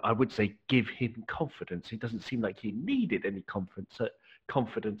mean, I would say give him confidence. It doesn't seem like he needed any confidence.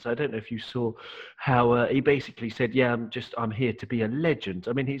 I don't know if you saw how he basically said, yeah, I'm here to be a legend.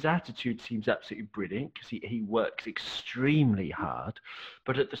 I mean, his attitude seems absolutely brilliant because he works extremely hard,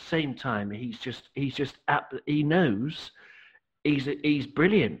 but at the same time, he knows he's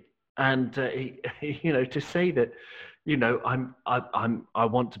brilliant. And you know, to say that, you know, I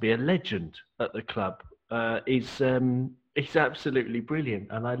want to be a legend at the club is absolutely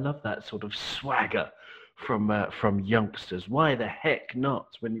brilliant. And I love that sort of swagger from youngsters. Why the heck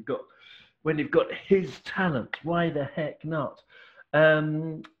not? When you've got his talent, why the heck not?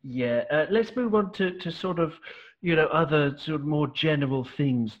 Let's move on to sort of, you know, other sort of more general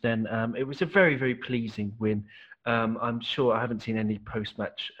things then. It was a very, very pleasing win. I'm sure, I haven't seen any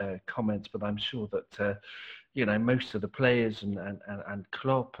post-match comments, but I'm sure that you know, most of the players and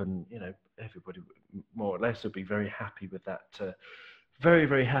Klopp and, you know, everybody more or less will be very happy with that. Very,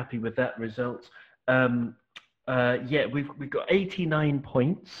 very happy with that result. We've got 89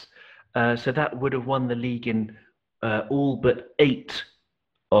 points, so that would have won the league in all but 8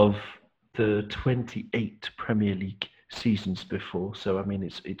 of the 28 Premier League seasons before. So I mean,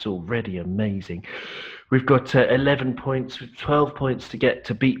 it's already amazing. We've got 11 points, with 12 points to get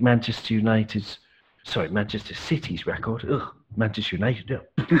to beat Manchester City's record. Ugh, Manchester United. Yeah.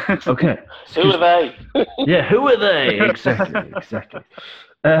 Okay. Who are they? Yeah, who are they? Exactly.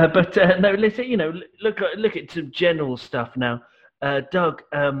 No, let's say, you know, look at some general stuff now. Doug,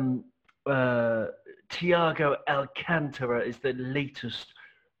 Thiago Alcantara is the latest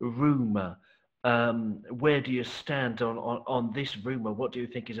rumour. Where do you stand on this rumour? What do you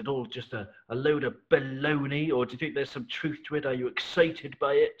think? Is it all just a load of baloney, or do you think there's some truth to it? Are you excited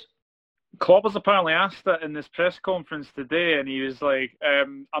by it? Klopp was apparently asked that in this press conference today, and he was like,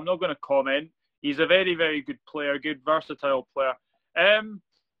 I'm not going to comment. He's a very, very good player, good, versatile player.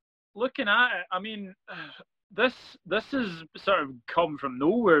 Looking at it, I mean, this has sort of come from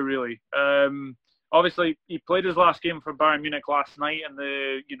nowhere, really. Obviously, he played his last game for Bayern Munich last night in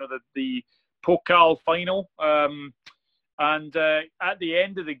the Pokal final, and at the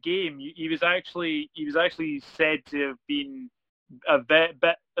end of the game, he was actually said to have been a bit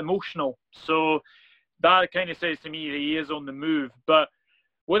emotional. So that kind of says to me that he is on the move. But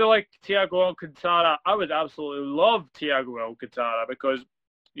would I like Thiago Alcantara? I would absolutely love Thiago Alcantara because,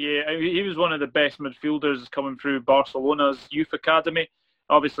 yeah, he was one of the best midfielders coming through Barcelona's youth academy.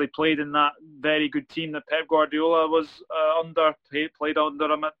 Obviously played in that very good team that Pep Guardiola was played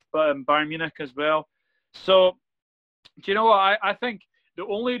under him at Bayern Munich as well. So, do you know what? I think the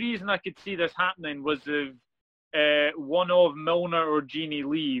only reason I could see this happening was if one of Milner or Gini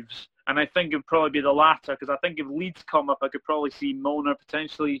leaves, and I think it'd probably be the latter, because I think if Leeds come up, I could probably see Milner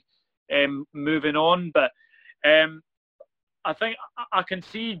potentially moving on. But I think I can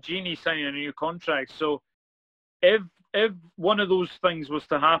see Gini signing a new contract. So if one of those things was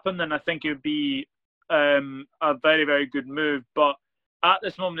to happen, then I think it would be a very, very good move. But at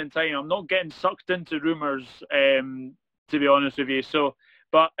this moment in time, I'm not getting sucked into rumours, to be honest with you. So,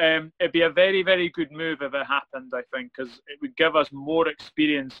 but it'd be a very, very good move if it happened, I think, because it would give us more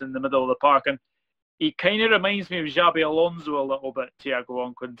experience in the middle of the park. And he kind of reminds me of Xabi Alonso a little bit, Thiago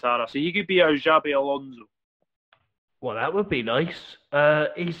Alcantara. So he could be our Xabi Alonso. Well, that would be nice.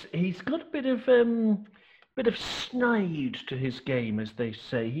 He's got a bit of snide to his game, as they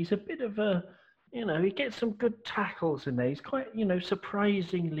say. He's a bit of a, he gets some good tackles in there. He's quite,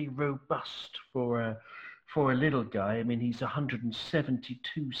 surprisingly robust for a little guy. I mean, he's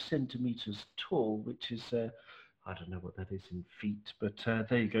 172 centimeters tall, which is, I don't know what that is in feet, but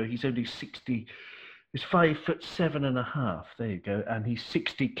there you go. He's only 60. He's 5'7.5". There you go, and he's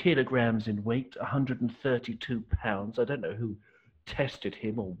 60 kilograms in weight, 132 pounds. I don't know who tested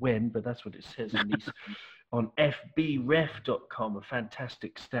him or when, but that's what it says in these on FBref.com, a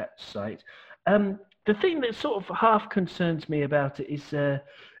fantastic stats site. The thing that sort of half concerns me about it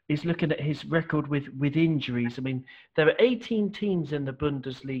is looking at his record with injuries. I mean, there are 18 teams in the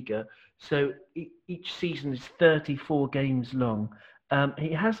Bundesliga, so each season is 34 games long.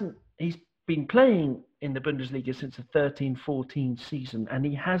 He's been playing in the Bundesliga since the 13-14 season, and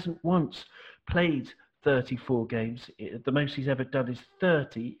he hasn't once played 34 games. The most he's ever done is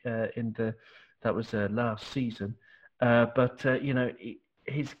 30 that was last season. But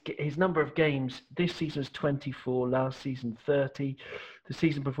his number of games this season is 24, last season 30, the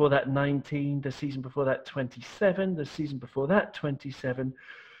season before that 19, the season before that 27, the season before that 27,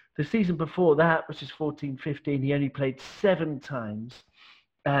 the season before that, which is 14-15, he only played 7 times,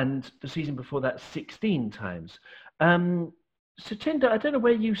 and the season before that 16 times. So Tinder, I don't know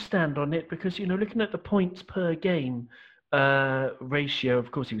where you stand on it, because looking at the points per game ratio,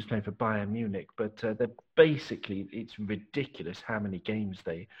 of course he was playing for Bayern Munich, but it's ridiculous how many games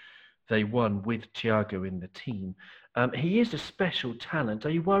they won with Thiago in the team. He is a special talent.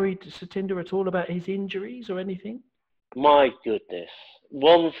 Are you worried, Satinder, at all about his injuries or anything? My goodness.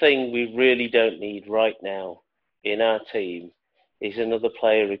 One thing we really don't need right now in our team is another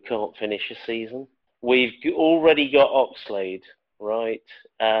player who can't finish a season. We've already got Oxlade, right?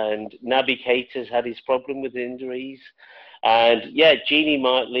 And Naby Keita's had his problem with injuries. And yeah, Gini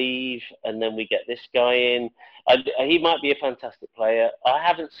might leave, and then we get this guy in. He might be a fantastic player. I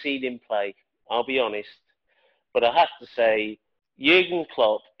haven't seen him play, I'll be honest. But I have to say, Jurgen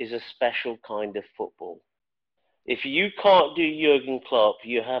Klopp is a special kind of football. If you can't do Jurgen Klopp,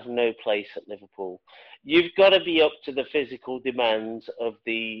 you have no place at Liverpool. You've got to be up to the physical demands of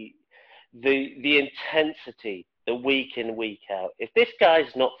the intensity, the week in, week out. If this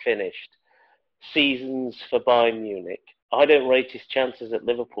guy's not finished seasons for Bayern Munich, I don't rate his chances at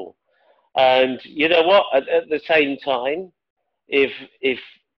Liverpool. And you know what? At the same time, if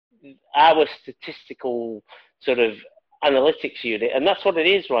our statistical sort of analytics unit, and that's what it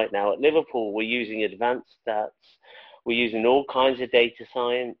is right now at Liverpool, we're using advanced stats, we're using all kinds of data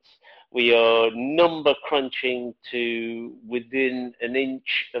science, we are number crunching to within an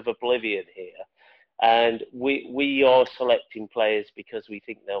inch of oblivion here. And we are selecting players because we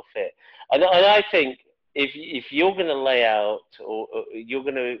think they'll fit. And I think if you're going to lay out or you're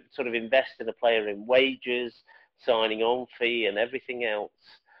going to sort of invest in a player in wages, signing on fee and everything else,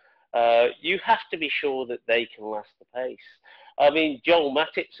 you have to be sure that they can last the pace. I mean, Joel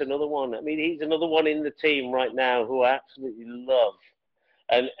Matip's another one. I mean, he's another one in the team right now who I absolutely love.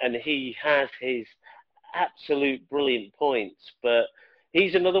 And he has his absolute brilliant points. But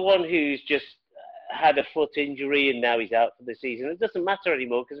he's another one who's just had a foot injury and now he's out for the season. It doesn't matter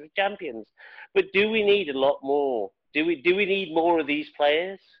anymore because we're champions. But do we need a lot more? Do we need more of these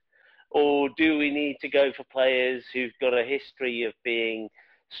players? Or do we need to go for players who've got a history of being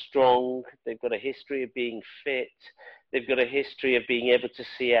strong, they've got a history of being fit, they've got a history of being able to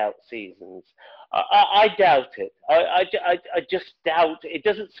see out seasons? I doubt it. I just doubt it. It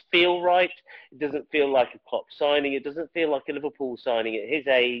doesn't feel right. It doesn't feel like a Klopp signing. It doesn't feel like a Liverpool signing at his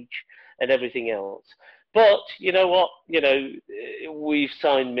age and everything else. But you know what? We've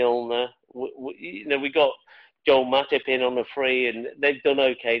signed Milner. We got Joel Matip in on a free, and they've done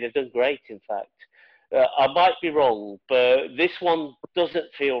okay. They've done great, in fact. I might be wrong, but this one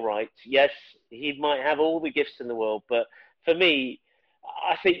doesn't feel right. Yes, he might have all the gifts in the world, but for me,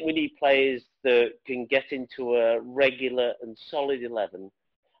 I think we need players that can get into a regular and solid 11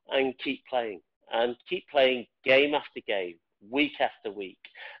 and keep playing. and keep playing game after game, week after week,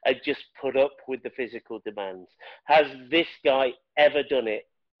 and just put up with the physical demands. Has this guy ever done it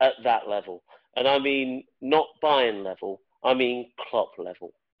at that level? And I mean, not Bayern level, I mean Klopp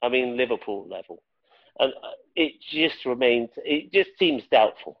level, I mean Liverpool level. And it just seems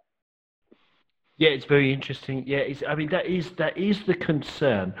doubtful. Yeah, it's very interesting. Yeah, that is the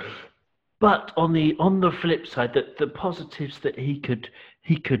concern. But on the flip side, the positives that he could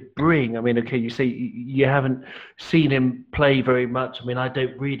bring. I mean, okay, you say you haven't seen him play very much. I mean, I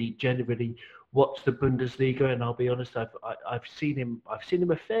don't really generally watch the Bundesliga, and I'll be honest, I've seen him a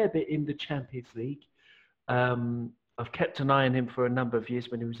fair bit in the Champions League. I've kept an eye on him for a number of years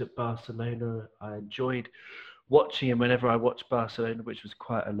when he was at Barcelona. I enjoyed watching him whenever I watched Barcelona, which was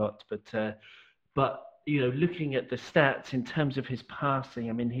quite a lot. But looking at the stats in terms of his passing,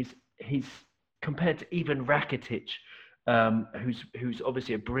 I mean, he's compared to even Rakitic, who's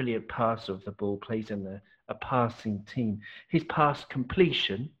obviously a brilliant passer of the ball, plays in a passing team. His pass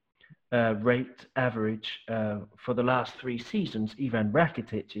completion rate average for the last 3 seasons, Ivan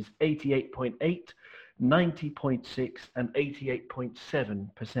Rakitic, is 88.8, 90.6, and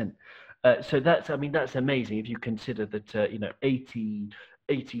 88.7%. So that's amazing if you consider that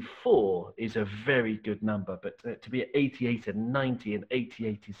 84 is a very good number, but to be at 88 and 90 and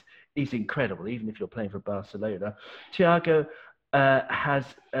 88 is incredible, even if you're playing for Barcelona. Thiago has,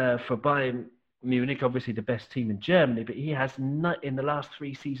 for Bayern Munich, obviously the best team in Germany, but he has in the last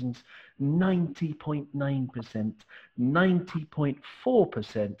 3 seasons 90.9%,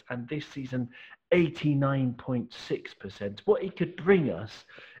 90.4%, and this season 89.6%. What he could bring us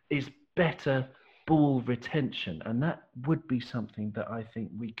is better ball retention, and that would be something that I think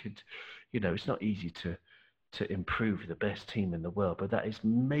we could, it's not easy to improve the best team in the world, but that is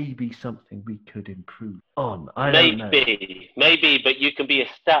maybe something we could improve on. I don't know. Maybe, but you can be a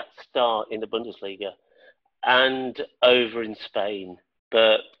stat star in the Bundesliga and over in Spain,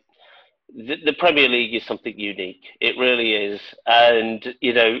 but the Premier League is something unique. It really is. And,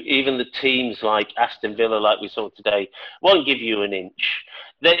 even the teams like Aston Villa, like we saw today, won't give you an inch.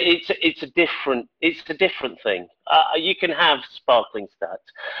 It's a different thing. You can have sparkling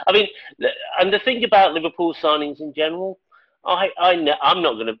stats. I mean, and the thing about Liverpool signings in general, I'm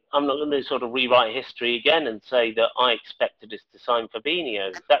not going to sort of rewrite history again and say that I expected us to sign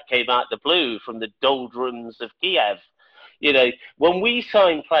Fabinho. That came out the blue from the doldrums of Kiev. When we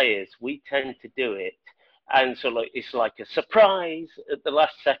sign players, we tend to do it, and so it's like a surprise at the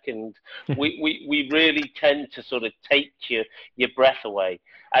last second. we really tend to sort of take your breath away.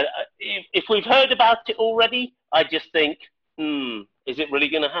 And if we've heard about it already, I just think, is it really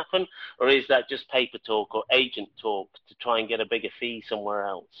going to happen, or is that just paper talk or agent talk to try and get a bigger fee somewhere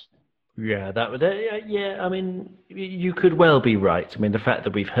else? Yeah, I mean, you could well be right. I mean, the fact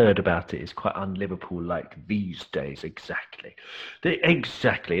that we've heard about it is quite un-Liverpool-like these days. Exactly.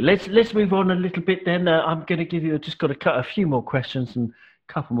 Let's move on a little bit then. I'm going to give you, just got to cut a few more questions and a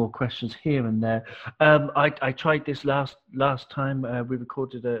couple more questions here and there. I tried this last time. We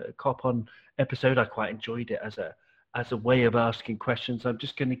recorded a Cop-On episode. I quite enjoyed it as a way of asking questions. I'm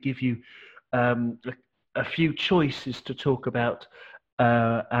just going to give you a few choices to talk about.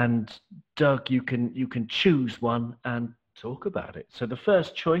 And Doug, you can choose one and talk about it. So the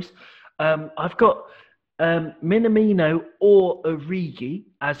first choice, I've got Minamino or Origi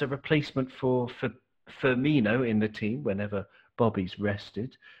as a replacement for Firmino in the team whenever Bobby's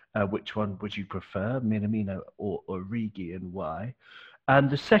rested. Which one would you prefer, Minamino or Origi, and why?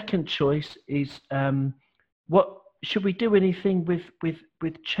 And the second choice is what should we do anything with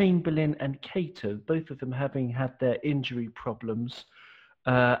Chamberlain and Keita, both of them having had their injury problems?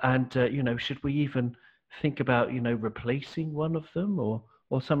 And should we even think about, replacing one of them or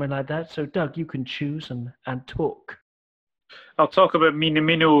something like that? So, Doug, you can choose and talk. I'll talk about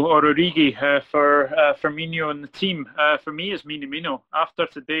Minamino or Origi for Firmino and the team. For me, it's Minamino. After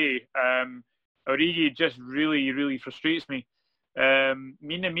today, Origi just really, really frustrates me.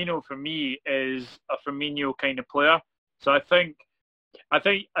 Minamino for me is a Firmino kind of player. So I think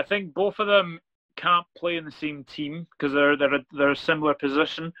both of them can't play in the same team because they're a similar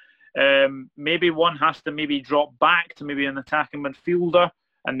position. Maybe one has to drop back to maybe an attacking midfielder,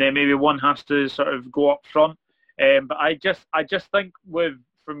 and then maybe one has to sort of go up front. But I just think with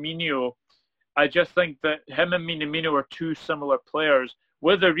Firmino, I just think that him and Minamino are two similar players.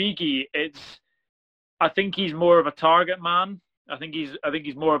 With Origi, I think he's more of a target man. I think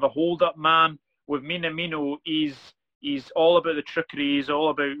he's more of a hold-up man. With Minamino, he's all about the trickery. He's all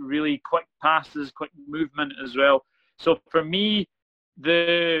about really quick passes, quick movement as well. So for me,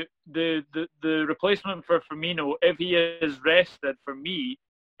 the replacement for Firmino, if he is rested, for me,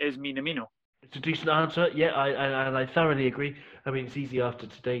 is Minamino. It's a decent answer. Yeah, I thoroughly agree. I mean, it's easy after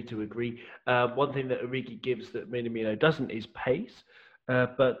today to agree. One thing that Origi gives that Minamino doesn't is pace.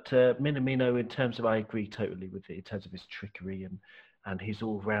 But Minamino, in terms of, I agree totally with it, in terms of his trickery and his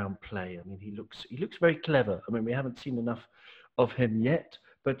all-round play. I mean, he looks very clever. I mean, we haven't seen enough of him yet.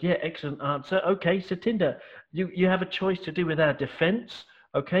 But yeah, excellent answer. Okay, so Tinder, you have a choice to do with our defence.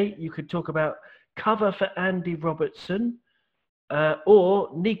 Okay, you could talk about cover for Andy Robertson. Or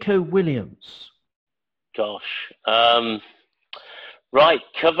Nico Williams. Gosh. Right,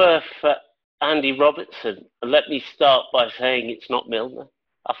 cover for Andy Robertson. Let me start by saying it's not Milner.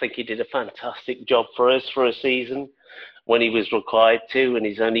 I think he did a fantastic job for us for a season when he was required to, and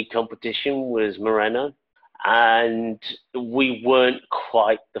his only competition was Moreno. And we weren't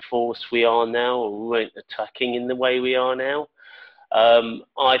quite the force we are now, or we weren't attacking in the way we are now.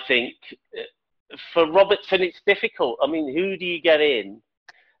 I think for Robertson, it's difficult. I mean, who do you get in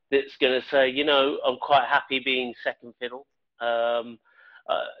that's going to say, I'm quite happy being second fiddle? I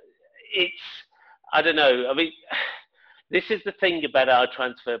don't know. I mean, this is the thing about our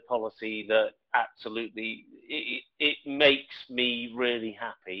transfer policy that absolutely, it makes me really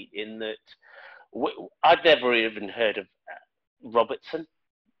happy in that I'd never even heard of Robertson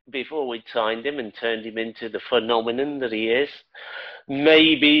before we'd signed him and turned him into the phenomenon that he is.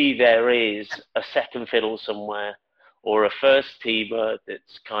 Maybe there is a second fiddle somewhere or a first teamer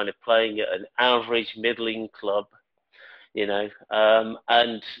that's kind of playing at an average middling club,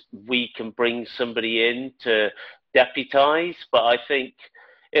 and we can bring somebody in to deputise. But I think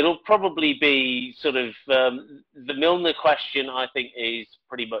it'll probably be sort of the Milner question, I think, is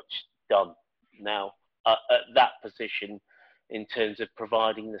pretty much done now at that position in terms of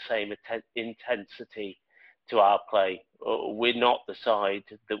providing the same intensity to our play. We're not the side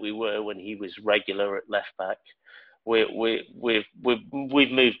that we were when he was regular at left back. We've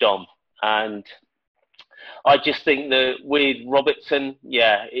moved on, and I just think that with Robertson,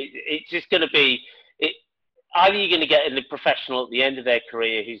 it's just going to be either you're going to get a professional at the end of their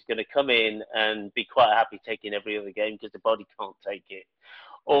career who's going to come in and be quite happy taking every other game because the body can't take it,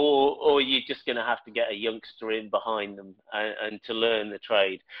 or you're just going to have to get a youngster in behind them and to learn the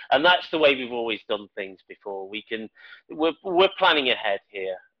trade. And that's the way we've always done things before. We're planning ahead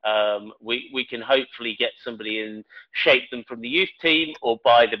here. We can hopefully get somebody in, shape them from the youth team or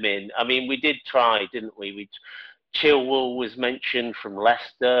buy them in. I mean, we did try, didn't we? Chilwell was mentioned from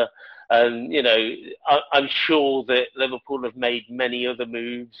Leicester. And, I'm sure that Liverpool have made many other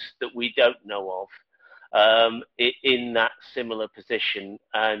moves that we don't know of in that similar position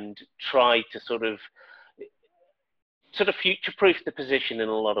and try to sort of future-proof the position in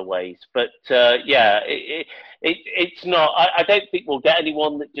a lot of ways. But, it's not... I don't think we'll get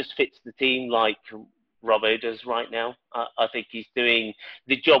anyone that just fits the team like Robbo does right now. I think he's doing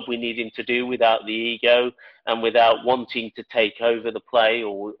the job we need him to do without the ego and without wanting to take over the play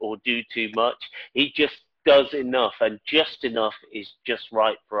or do too much. He just does enough, and just enough is just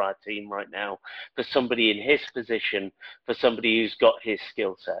right for our team right now, for somebody in his position, for somebody who's got his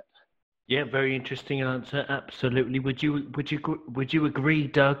skill set. Yeah, very interesting answer. Absolutely. Would you agree,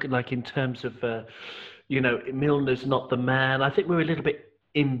 Doug? Like in terms of, Milner's not the man. I think we're a little bit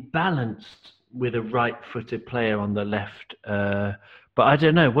imbalanced with a right-footed player on the left. But I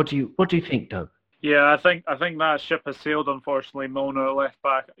don't know. What do you think, Doug? Yeah, I think that ship has sailed, unfortunately, Milner at left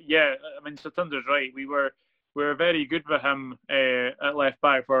back. Yeah, I mean, Satunder's right. We were very good with him at left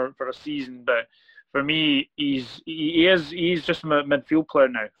back for a season, but for me, he's just a midfield player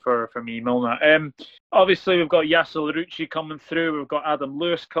now for me, Milner. Obviously, we've got Yasser Larouci coming through. We've got Adam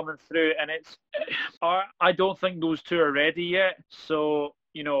Lewis coming through, and I don't think those two are ready yet. So,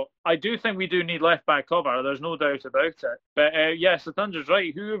 I do think we do need left back cover. There's no doubt about it. But Satunder's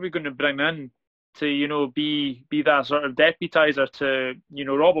right. Who are we going to bring in to be that sort of deputiser to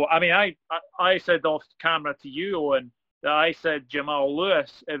Robbo? I mean, I said off camera to you, Owen, that I said Jamal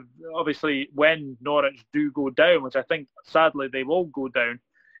Lewis, obviously when Norwich do go down, which I think sadly they will go down,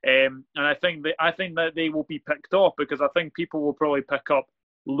 and I think that they will be picked off because I think people will probably pick up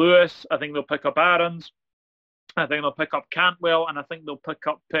Lewis. I think they'll pick up Aarons. I think they'll pick up Cantwell, and I think they'll pick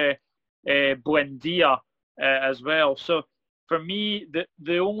up Buendia as well. So for me,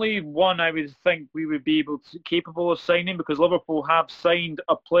 the only one I would think we would be capable of signing, because Liverpool have signed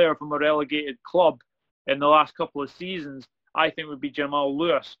a player from a relegated club in the last couple of seasons, I think would be Jamal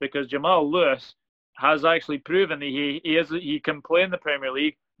Lewis, because Jamal Lewis has actually proven that he can play in the Premier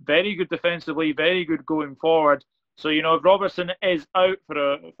League. Very good defensively, very good going forward. So if Robertson is out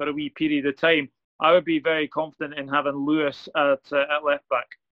for a wee period of time, I would be very confident in having Lewis at left back.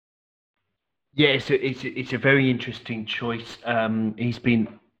 Yeah, it's a very interesting choice. He's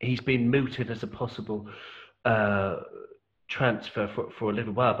been he's been mooted as a possible transfer for a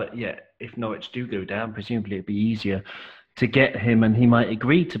little while. But yeah, if Norwich do go down, presumably it'd be easier to get him, and he might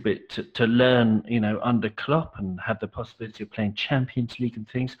agree to learn, under Klopp and have the possibility of playing Champions League and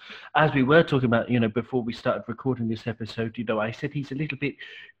things. As we were talking about, before we started recording this episode, I said he's a little bit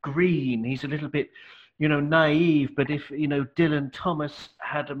green, he's a little bit, naive. But if, Dylan Thomas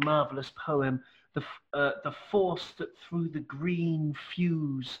had a marvellous poem, the force that through the green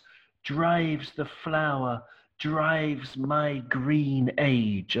fuse drives the flower, drives my green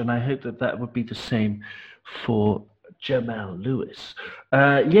age. And I hope that would be the same for Jamal Lewis.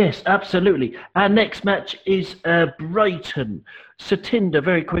 Yes, absolutely. Our next match is Brighton. Satinder,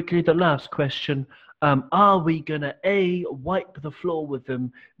 very quickly, the last question. Are we going to A, wipe the floor with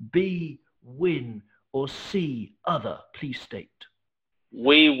them, B, win, or C, other? Please state.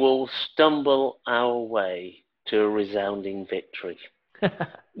 We will stumble our way to a resounding victory.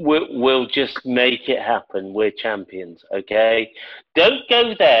 We'll just make it happen. We're champions, okay? Don't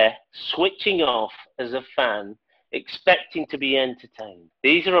go there switching off as a fan, expecting to be entertained.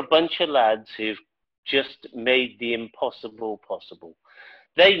 These are a bunch of lads who've just made the impossible possible.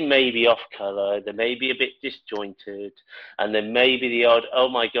 They may be off colour, they may be a bit disjointed, and there may be the odd, oh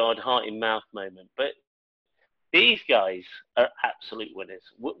my God, heart in mouth moment. But these guys are absolute winners.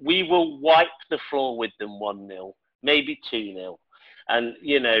 We will wipe the floor with them 1-0, maybe 2-0. And,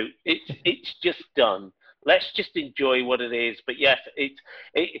 it's just done. Let's just enjoy what it is. But yes,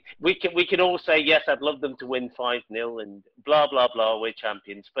 we can all say, yes, I'd love them to win 5-0 and blah, blah, blah, we're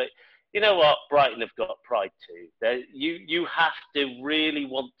champions. But you know what? Brighton have got pride too. You have to really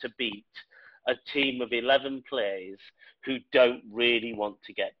want to beat a team of 11 players who don't really want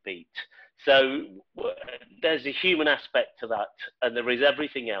to get beat. So there's a human aspect to that, and there is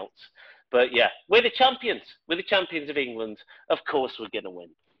everything else. But yeah, we're the champions. We're the champions of England. Of course we're going to win.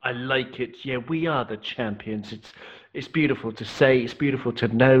 I like it. Yeah, we are the champions. It's beautiful to say. It's beautiful to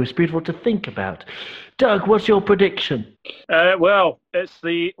know. It's beautiful to think about. Doug, what's your prediction? Well, it's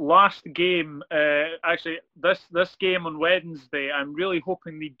the last game. Actually, this game on Wednesday, I'm really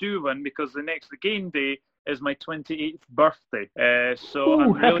hoping they do win, because the next game day is my 28th birthday.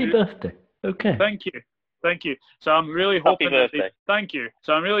 Happy birthday. Okay. Thank you. So I'm really hoping thank you.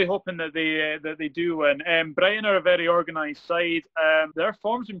 So I'm really hoping that they do win. Brighton are a very organised side. Their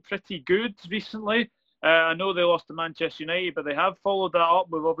form's been pretty good recently. I know they lost to Manchester United, but they have followed that up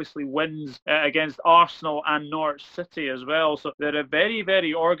with obviously wins against Arsenal and Norwich City as well. So they're a very,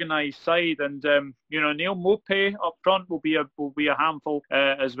 very organised side, and Neil Maupay up front will be a handful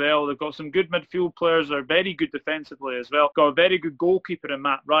as well. They've got some good midfield players. They're very good defensively as well. Got a very good goalkeeper in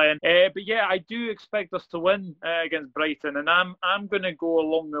Matt Ryan. But yeah, I do expect us to win against Brighton, and I'm going to go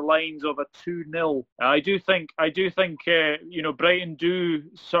along the lines of a 2-0. I do think Brighton do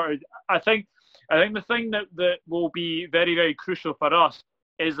sort of. I think the thing that will be very, very crucial for us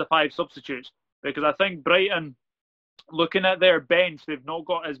is the 5 substitutes, because I think Brighton, looking at their bench, they've not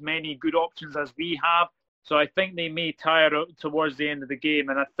got as many good options as we have. So I think they may tire out towards the end of the game,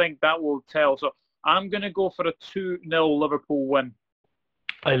 and I think that will tell. So I'm going to go for a 2-0 Liverpool win.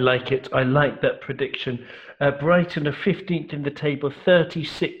 I like it. I like that prediction. Brighton are 15th in the table,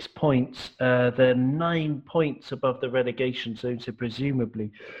 36 points. They're 9 points above the relegation zone, so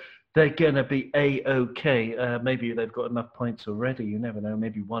presumably they're going to be A-OK. Maybe they've got enough points already. You never know.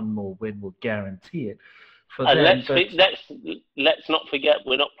 Maybe one more win will guarantee it for them. Let's not forget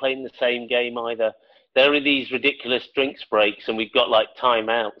we're not playing the same game either. There are these ridiculous drinks breaks, and we've got like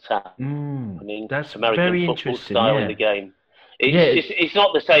timeouts happening. That's American very football interesting. Style in the game. It's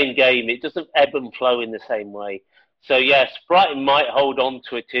not the same game. It doesn't ebb and flow in the same way. So yes, Brighton might hold on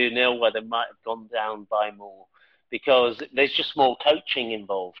to a 2-0 where they might have gone down by more, because there's just more coaching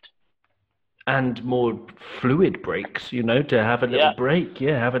involved. And more fluid breaks, to have a little break.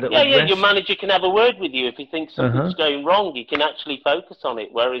 Have a little rest. Your manager can have a word with you if he thinks something's going wrong. He can actually focus on it,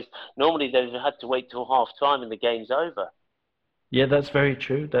 whereas normally they've had to wait till half time and the game's over. Yeah, that's very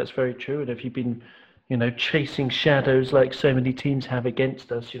true. That's very true. And if you've been, chasing shadows like so many teams have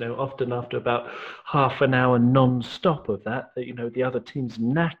against us, often after about half an hour non-stop of that, the other team's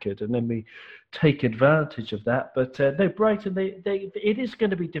knackered, and then we take advantage of that. But no, Brighton, it is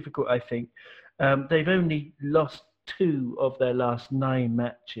going to be difficult, I think. They've only lost 2 of their last 9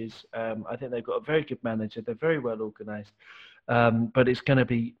 matches. I think they've got a very good manager. They're very well organised. But it's going to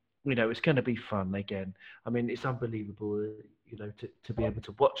be, it's going to be fun again. I mean, it's unbelievable, to be able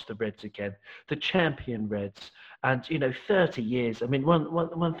to watch the Reds again, the champion Reds, and 30 years. I mean,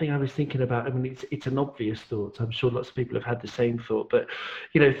 one thing I was thinking about. I mean, it's an obvious thought. I'm sure lots of people have had the same thought, but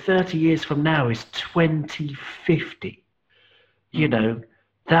 30 years from now is 2050.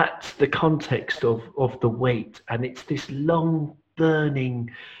 That's the context of the weight, and it's this long burning,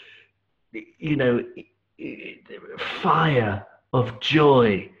 fire of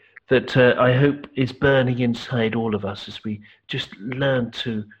joy that I hope is burning inside all of us as we just learn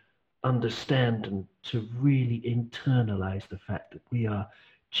to understand and to really internalize the fact that we are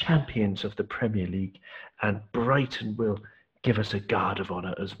champions of the Premier League, and Brighton will give us a guard of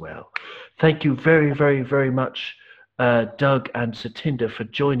honour as well. Thank you very, very, very much, Doug and Satinder, for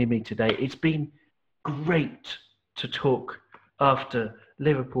joining me today. It's been great to talk after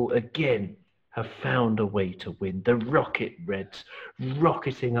Liverpool again have found a way to win. The Rocket Reds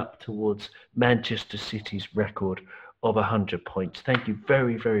rocketing up towards Manchester City's record of 100 points. Thank you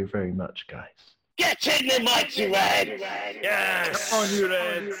very, very, very much, guys. Get in the mighty Red! Yes! Come on, you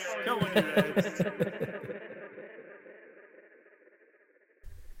Reds! Come on, you Reds!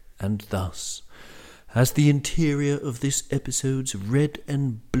 And thus, as the interior of this episode's red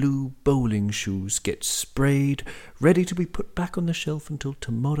and blue bowling shoes get sprayed, ready to be put back on the shelf until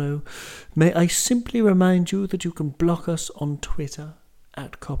tomorrow, may I simply remind you that you can block us on Twitter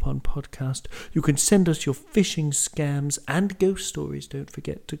at Cop-On Podcast. You can send us your phishing scams and ghost stories, don't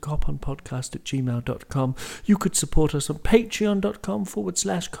forget, to coponpodcast@gmail.com. You could support us on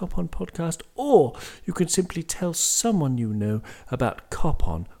patreon.com/Cop-On-Podcast, or you can simply tell someone you know about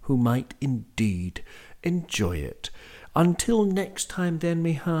Cop-On who might indeed enjoy it. Until next time then,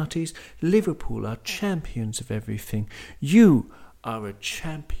 me hearties, Liverpool are champions of everything. You are a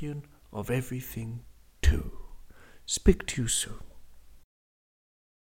champion of everything too. Speak to you soon.